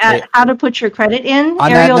look at how to put your credit in,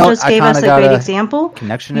 Ariel just gave us a great example.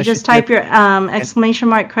 You just type your exclamation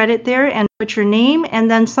mark credit there and put your name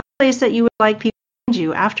and then someplace that you would like people to find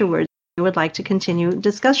you afterwards. You would like to continue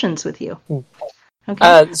discussions with you. Okay.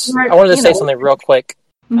 I wanted to say something real quick.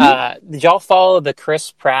 Did y'all follow the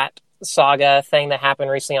Chris Pratt saga thing that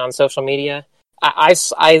happened recently on social media? I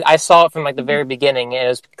saw it from like the very beginning. It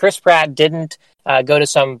was Chris Pratt didn't go to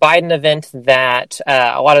some Biden event that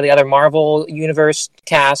a lot of the other Marvel Universe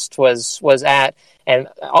cast was at, and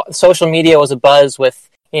social media was abuzz with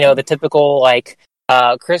the typical like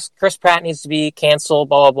Chris Pratt needs to be canceled,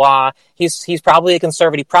 blah blah blah. He's probably a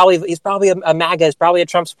conservative. He's probably a MAGA. He's probably a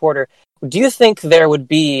Trump supporter. Do you think there would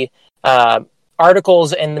be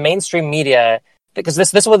articles in the mainstream media? Because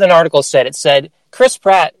this is what an article said. It said Chris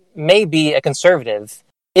Pratt may be a conservative.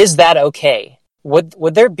 Is that okay?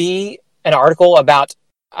 Would there be an article about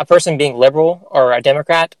a person being liberal or a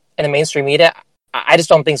Democrat in the mainstream media? I just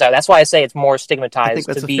don't think so. That's why I say it's more stigmatized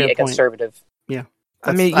to be a conservative. Yeah.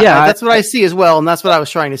 That's what I see as well, and that's what I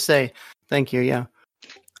was trying to say. Thank you. Yeah.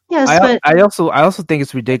 Yes, I also think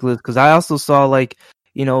it's ridiculous because I also saw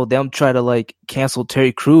them try to like cancel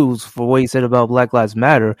Terry Crews for what he said about Black Lives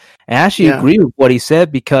Matter, and I actually agree with what he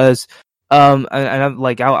said because and I'm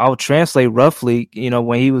like I'll translate roughly.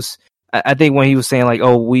 When he was, I think when he was saying like,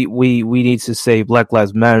 oh, we need to say Black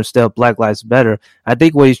Lives Matter instead of Black Lives Better. I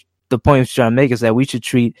think the point he's trying to make is that we should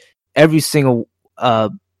treat every single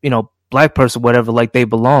black person, whatever, like they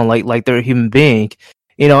belong, like they're a human being,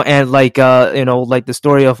 and like the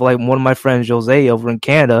story of like one of my friends, Jose, over in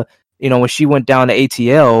Canada, when she went down to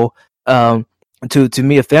ATL, to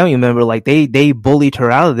meet a family member, like they bullied her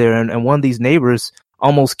out of there, and one of these neighbors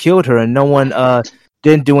almost killed her, and no one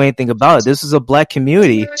didn't do anything about it. This is a black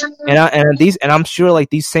community, and I'm sure like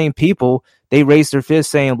these same people, they raised their fist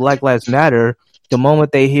saying Black Lives Matter the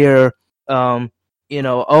moment they hear one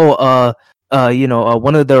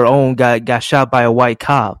of their own got shot by a white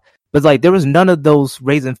cop. But like there was none of those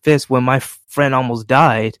raising fists when my friend almost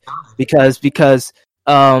died because she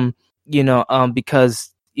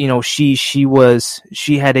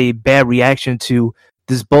had a bad reaction to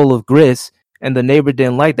this bowl of grits, and the neighbor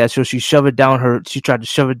didn't like that, so she tried to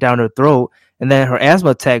shove it down her throat, and then her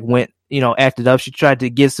asthma attack acted up. She tried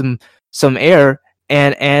to get some air,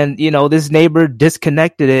 and this neighbor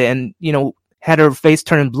disconnected it, and had her face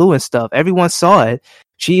turning blue and stuff. Everyone saw it.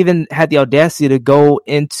 She even had the audacity to go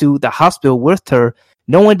into the hospital with her.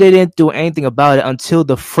 No one didn't do anything about it until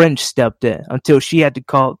the French stepped in, until she had to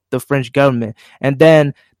call the French government. And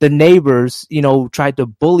then the neighbors, tried to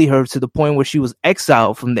bully her to the point where she was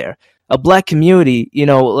exiled from there. A black community,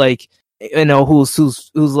 who's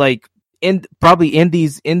like probably in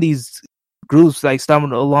these groups, like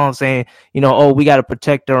stumbling along saying, oh, we got to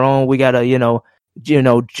protect our own. We got to,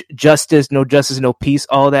 justice, no peace,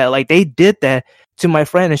 all that. Like they did that to my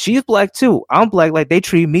friend, and she's black too. I'm black. Like they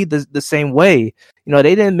treat me the same way.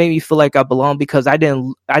 They didn't make me feel like I belong because I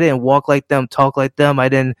didn't walk like them, talk like them. I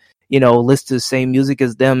didn't, listen to the same music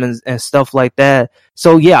as them and stuff like that.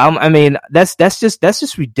 So yeah, that's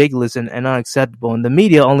just ridiculous and unacceptable. And the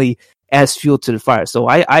media only adds fuel to the fire. So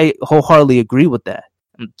I wholeheartedly agree with that.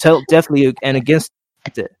 I'm definitely and against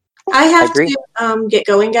it. I have to get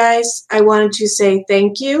going, guys. I wanted to say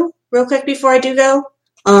thank you real quick before I do go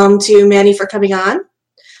to Manny for coming on.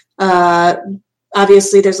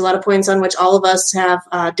 Obviously, there's a lot of points on which all of us have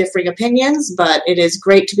differing opinions, but it is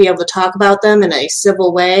great to be able to talk about them in a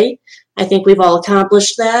civil way. I think we've all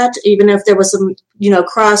accomplished that, even if there was some,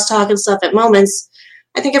 cross-talk and stuff at moments.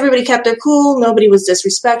 I think everybody kept their cool. Nobody was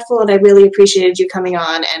disrespectful, and I really appreciated you coming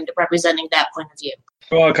on and representing that point of view.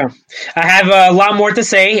 You're welcome. I have a lot more to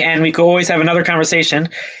say, and we could always have another conversation.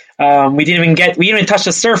 We didn't even touch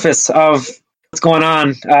the surface of what's going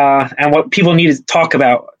on and what people need to talk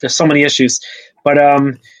about. There's so many issues. But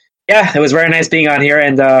it was very nice being on here,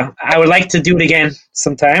 and I would like to do it again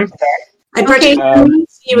sometime. I'd particularly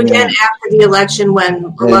see you again after the election when.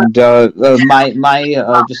 And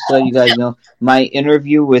just so you guys know, my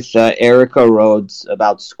interview with Erica Rhodes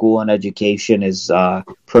about school and education is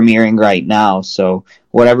premiering right now. So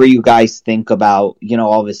whatever you guys think about,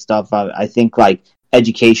 all this stuff, I think like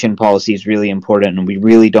education policy is really important, and we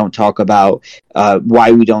really don't talk about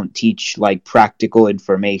why we don't teach like practical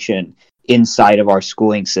information inside of our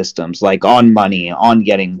schooling systems, like on money, on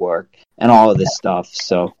getting work, and all of this stuff.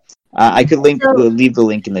 So I could leave the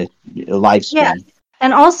link in the live stream. Yeah.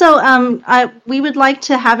 And also, we would like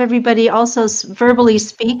to have everybody also verbally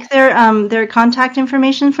speak their contact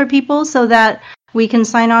information for people so that we can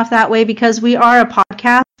sign off that way, because we are a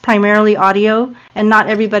podcast primarily audio, and not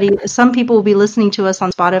everybody. Some people will be listening to us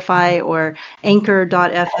on Spotify or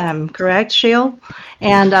Anchor.fm. Correct, Shale?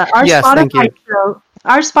 And Yes, thank you.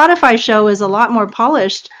 Our Spotify show is a lot more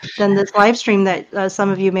polished than this live stream that some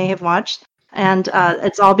of you may have watched. And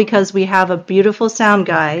it's all because we have a beautiful sound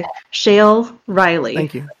guy, Shale Riley.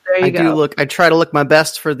 Thank you. There you go. I try to look my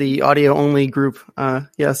best for the audio only group.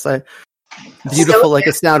 Yes, beautiful like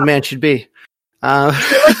a sound man should be.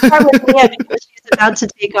 Let's start with Mia because she's about to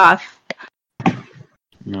take off.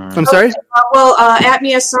 I'm sorry? At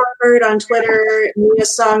Mia Songbird on Twitter, Mia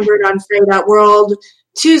Songbird on Frey.world.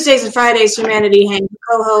 Tuesdays and Fridays, Humanity Hang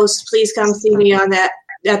co-host. Please come see me on that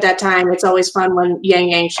at that time. It's always fun when Yang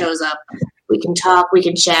Yang shows up. We can talk, we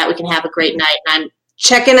can chat, we can have a great night. And I'm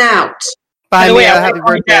checking out. Bye, By the way, Mia. I Happy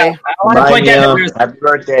birthday. I want to point out that Happy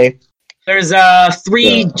birthday. there's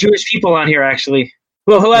 3 Jewish people on here, actually.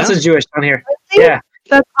 Well, who else is Jewish on here? Yeah.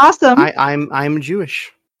 That's awesome. I'm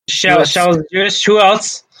Jewish. Shell's Jewish. Who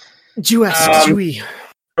else? Jewish. Jewy.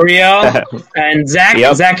 Ariel and Zach.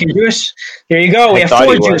 Yep. Zach is Jewish. Here you go. We I have thought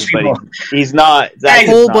 4 he was, Jewish but people. He's not. Zach A is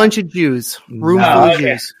whole not. bunch of Jews. Room full of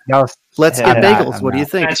okay. Jews. No, Let's get I'm bagels. not. What do you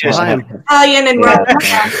think? That's Fine. Italian and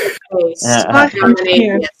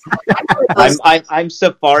I'm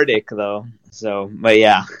Sephardic though, so but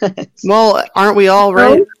yeah. Well, aren't we all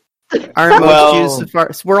right? Aren't most Well- Jews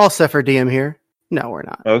Sephardic? We're all Sephardim here. No, we're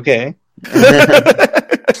not. Okay.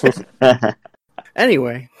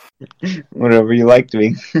 Anyway, Whatever you like to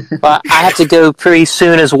be. But I have to go pretty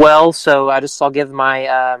soon as well, so I'll give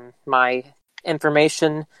my my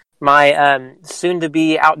information. My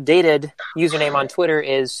soon-to-be outdated username on Twitter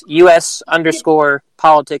is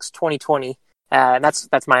US_politics2020. And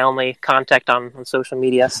that's my only contact on social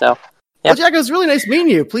media. So, well, Jack, it was really nice meeting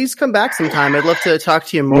you. Please come back sometime. I'd love to talk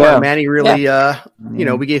to you more. Yeah. Manny really, we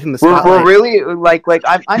gave him the We're spotlight. really like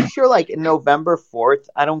I'm sure like November 4th.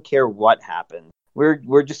 I don't care what happens.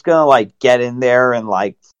 We're just gonna like get in there and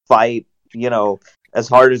like fight, as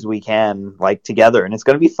hard as we can, like together, and it's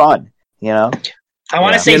gonna be fun. I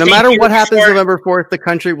want to say no thank matter you what happens for- November 4th, the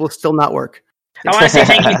country will still not work. I want to say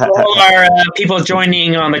thank you to all our people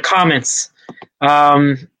joining on the comments.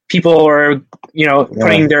 People are,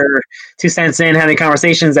 putting their 2 cents in, having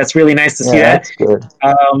conversations. That's really nice to see that. That's good.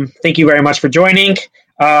 Thank you very much for joining.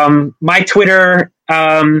 My Twitter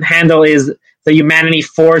handle is the Humanity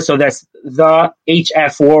 4, so that's the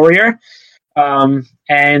HF Warrior.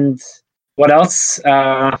 And what else?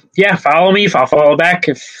 Follow me. I'll follow back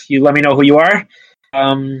if you let me know who you are.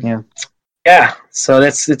 So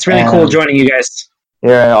it's really cool joining you guys.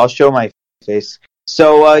 Yeah, I'll show my face.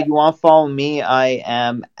 So you want to follow me? I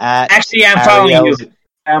am at. Actually, I'm following Ariel's- you.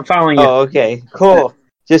 I'm following you. Oh, okay, cool.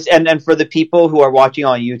 Just and for the people who are watching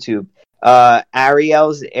on YouTube,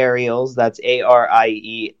 Ariel's Ariels. That's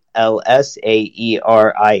ARIELS,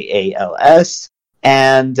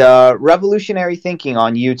 and Revolutionary Thinking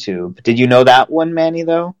on YouTube. Did you know that one, Manny?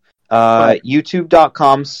 Though,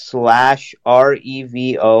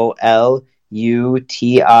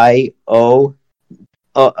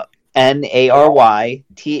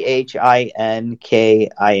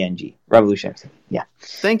 Revolutionary. Yeah.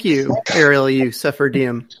 Thank you, Ariel, you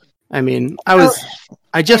Sephardim. I mean,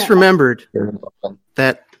 I just remembered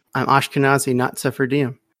that I'm Ashkenazi, not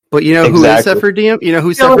Sephardim. But you know who is Sephardim? You know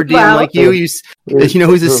who's Sephardim like you? You know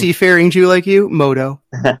who's a seafaring Jew like you? Moto.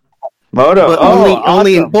 Moto. But Awesome.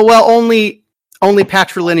 only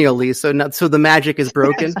patrilineally. So the magic is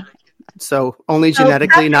broken. So only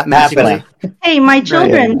genetically, not magically. Hey, my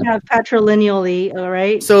children have patrilineally, all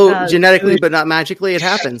right? So genetically, but not magically, it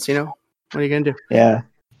happens. What are you gonna do? Yeah.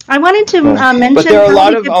 I wanted to mention, but there are a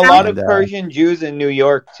lot of Persian Jews in New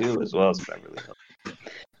York too, as well. So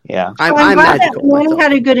yeah, I'm glad that Manny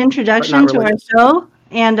had a good introduction to our show,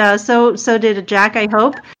 and so did Jack, I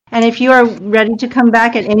hope. And if you are ready to come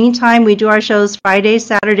back at any time, we do our shows Fridays,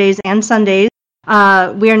 Saturdays, and Sundays.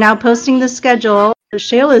 We are now posting the schedule.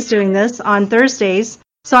 Shayla is doing this on Thursdays.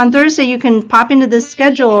 So on Thursday, you can pop into the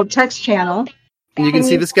schedule text channel. And you can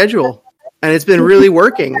see the schedule. And it's been really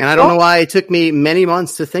working. And I don't know why it took me many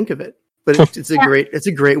months to think of it. But it's a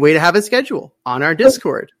great way to have a schedule on our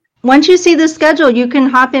Discord. Once you see the schedule, you can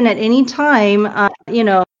hop in at any time,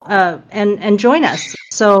 and join us.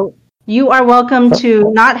 So you are welcome to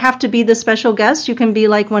not have to be the special guest. You can be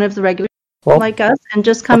like one of the regulars like us and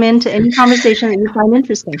just come into any conversation that you find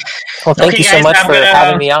interesting. Well, thank you so much for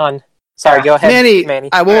having me on. Sorry, go ahead, Manny.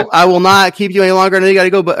 I will not keep you any longer. I know you got to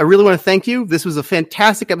go, but I really want to thank you. This was a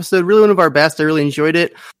fantastic episode, really one of our best. I really enjoyed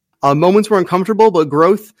it. Moments were uncomfortable, but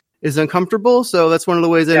growth is uncomfortable. So that's one of the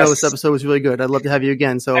ways I know this episode was really good. I'd love to have you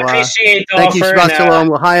again. So I appreciate the thank you, offer. Shabbat Shalom,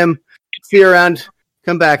 L'chaim. See you around.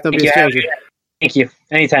 Come back. Don't be a stranger. Thank you.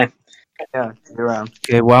 Anytime. Yeah, you're around.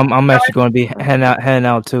 Okay, well, I'm actually going to be heading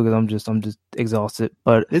out too because I'm just exhausted.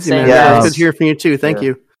 But Izzy, Same. man, Yeah. it's good to hear from you too. Thank Yeah.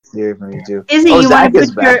 you. Hear from you too. Izzy, Oh, you Zach want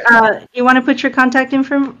is back. to put your contact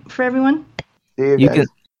info for everyone? See you you guys. can.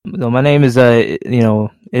 No, my name is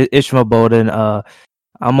Ishmael Bolden.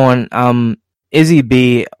 I'm on Izzy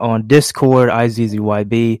B on Discord,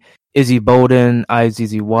 IZZYB. Izzy Bolden,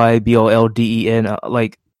 IZZYBOLDEN,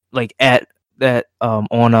 like at that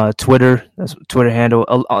on Twitter. That's Twitter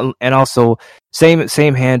handle, and also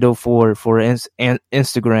same handle for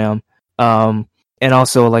Instagram. And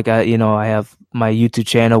also like I have my YouTube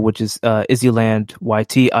channel, which is Izzyland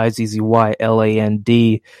YT,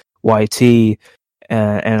 IZZYLAND YT,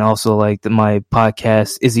 and also like my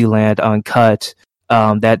podcast Izzyland Uncut.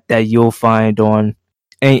 That you'll find on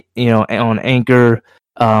on Anchor,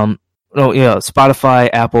 Spotify,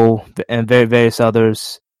 Apple, and various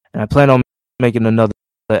others. And I plan on making another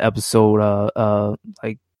episode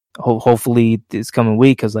hopefully this coming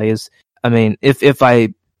week, because if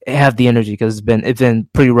I have the energy, because it's been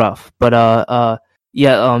pretty rough. But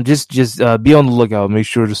just be on the lookout. Make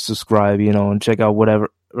sure to subscribe, and check out whatever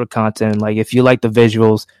content. Like if you like the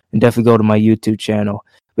visuals, and definitely go to my YouTube channel.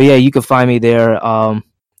 But yeah, you can find me there. You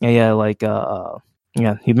May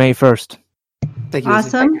 1st. Thank you. Izzy.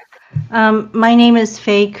 Awesome. My name is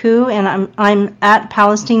Faye Koo, and I'm at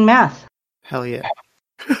Palestine Math. Hell yeah.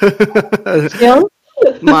 Jill?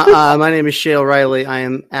 My name is Shale Riley. I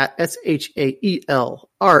am at SHAELRILEY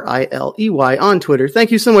on Twitter.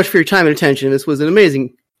 Thank you so much for your time and attention. This was an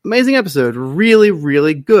amazing episode. Really,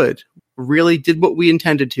 really good. Really did what we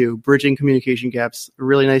intended to, bridging communication gaps.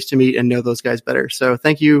 Really nice to meet and know those guys better. So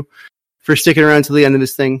thank you for sticking around to the end of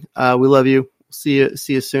this thing. We love you. See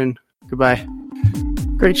you soon. Goodbye.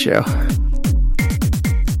 Great show.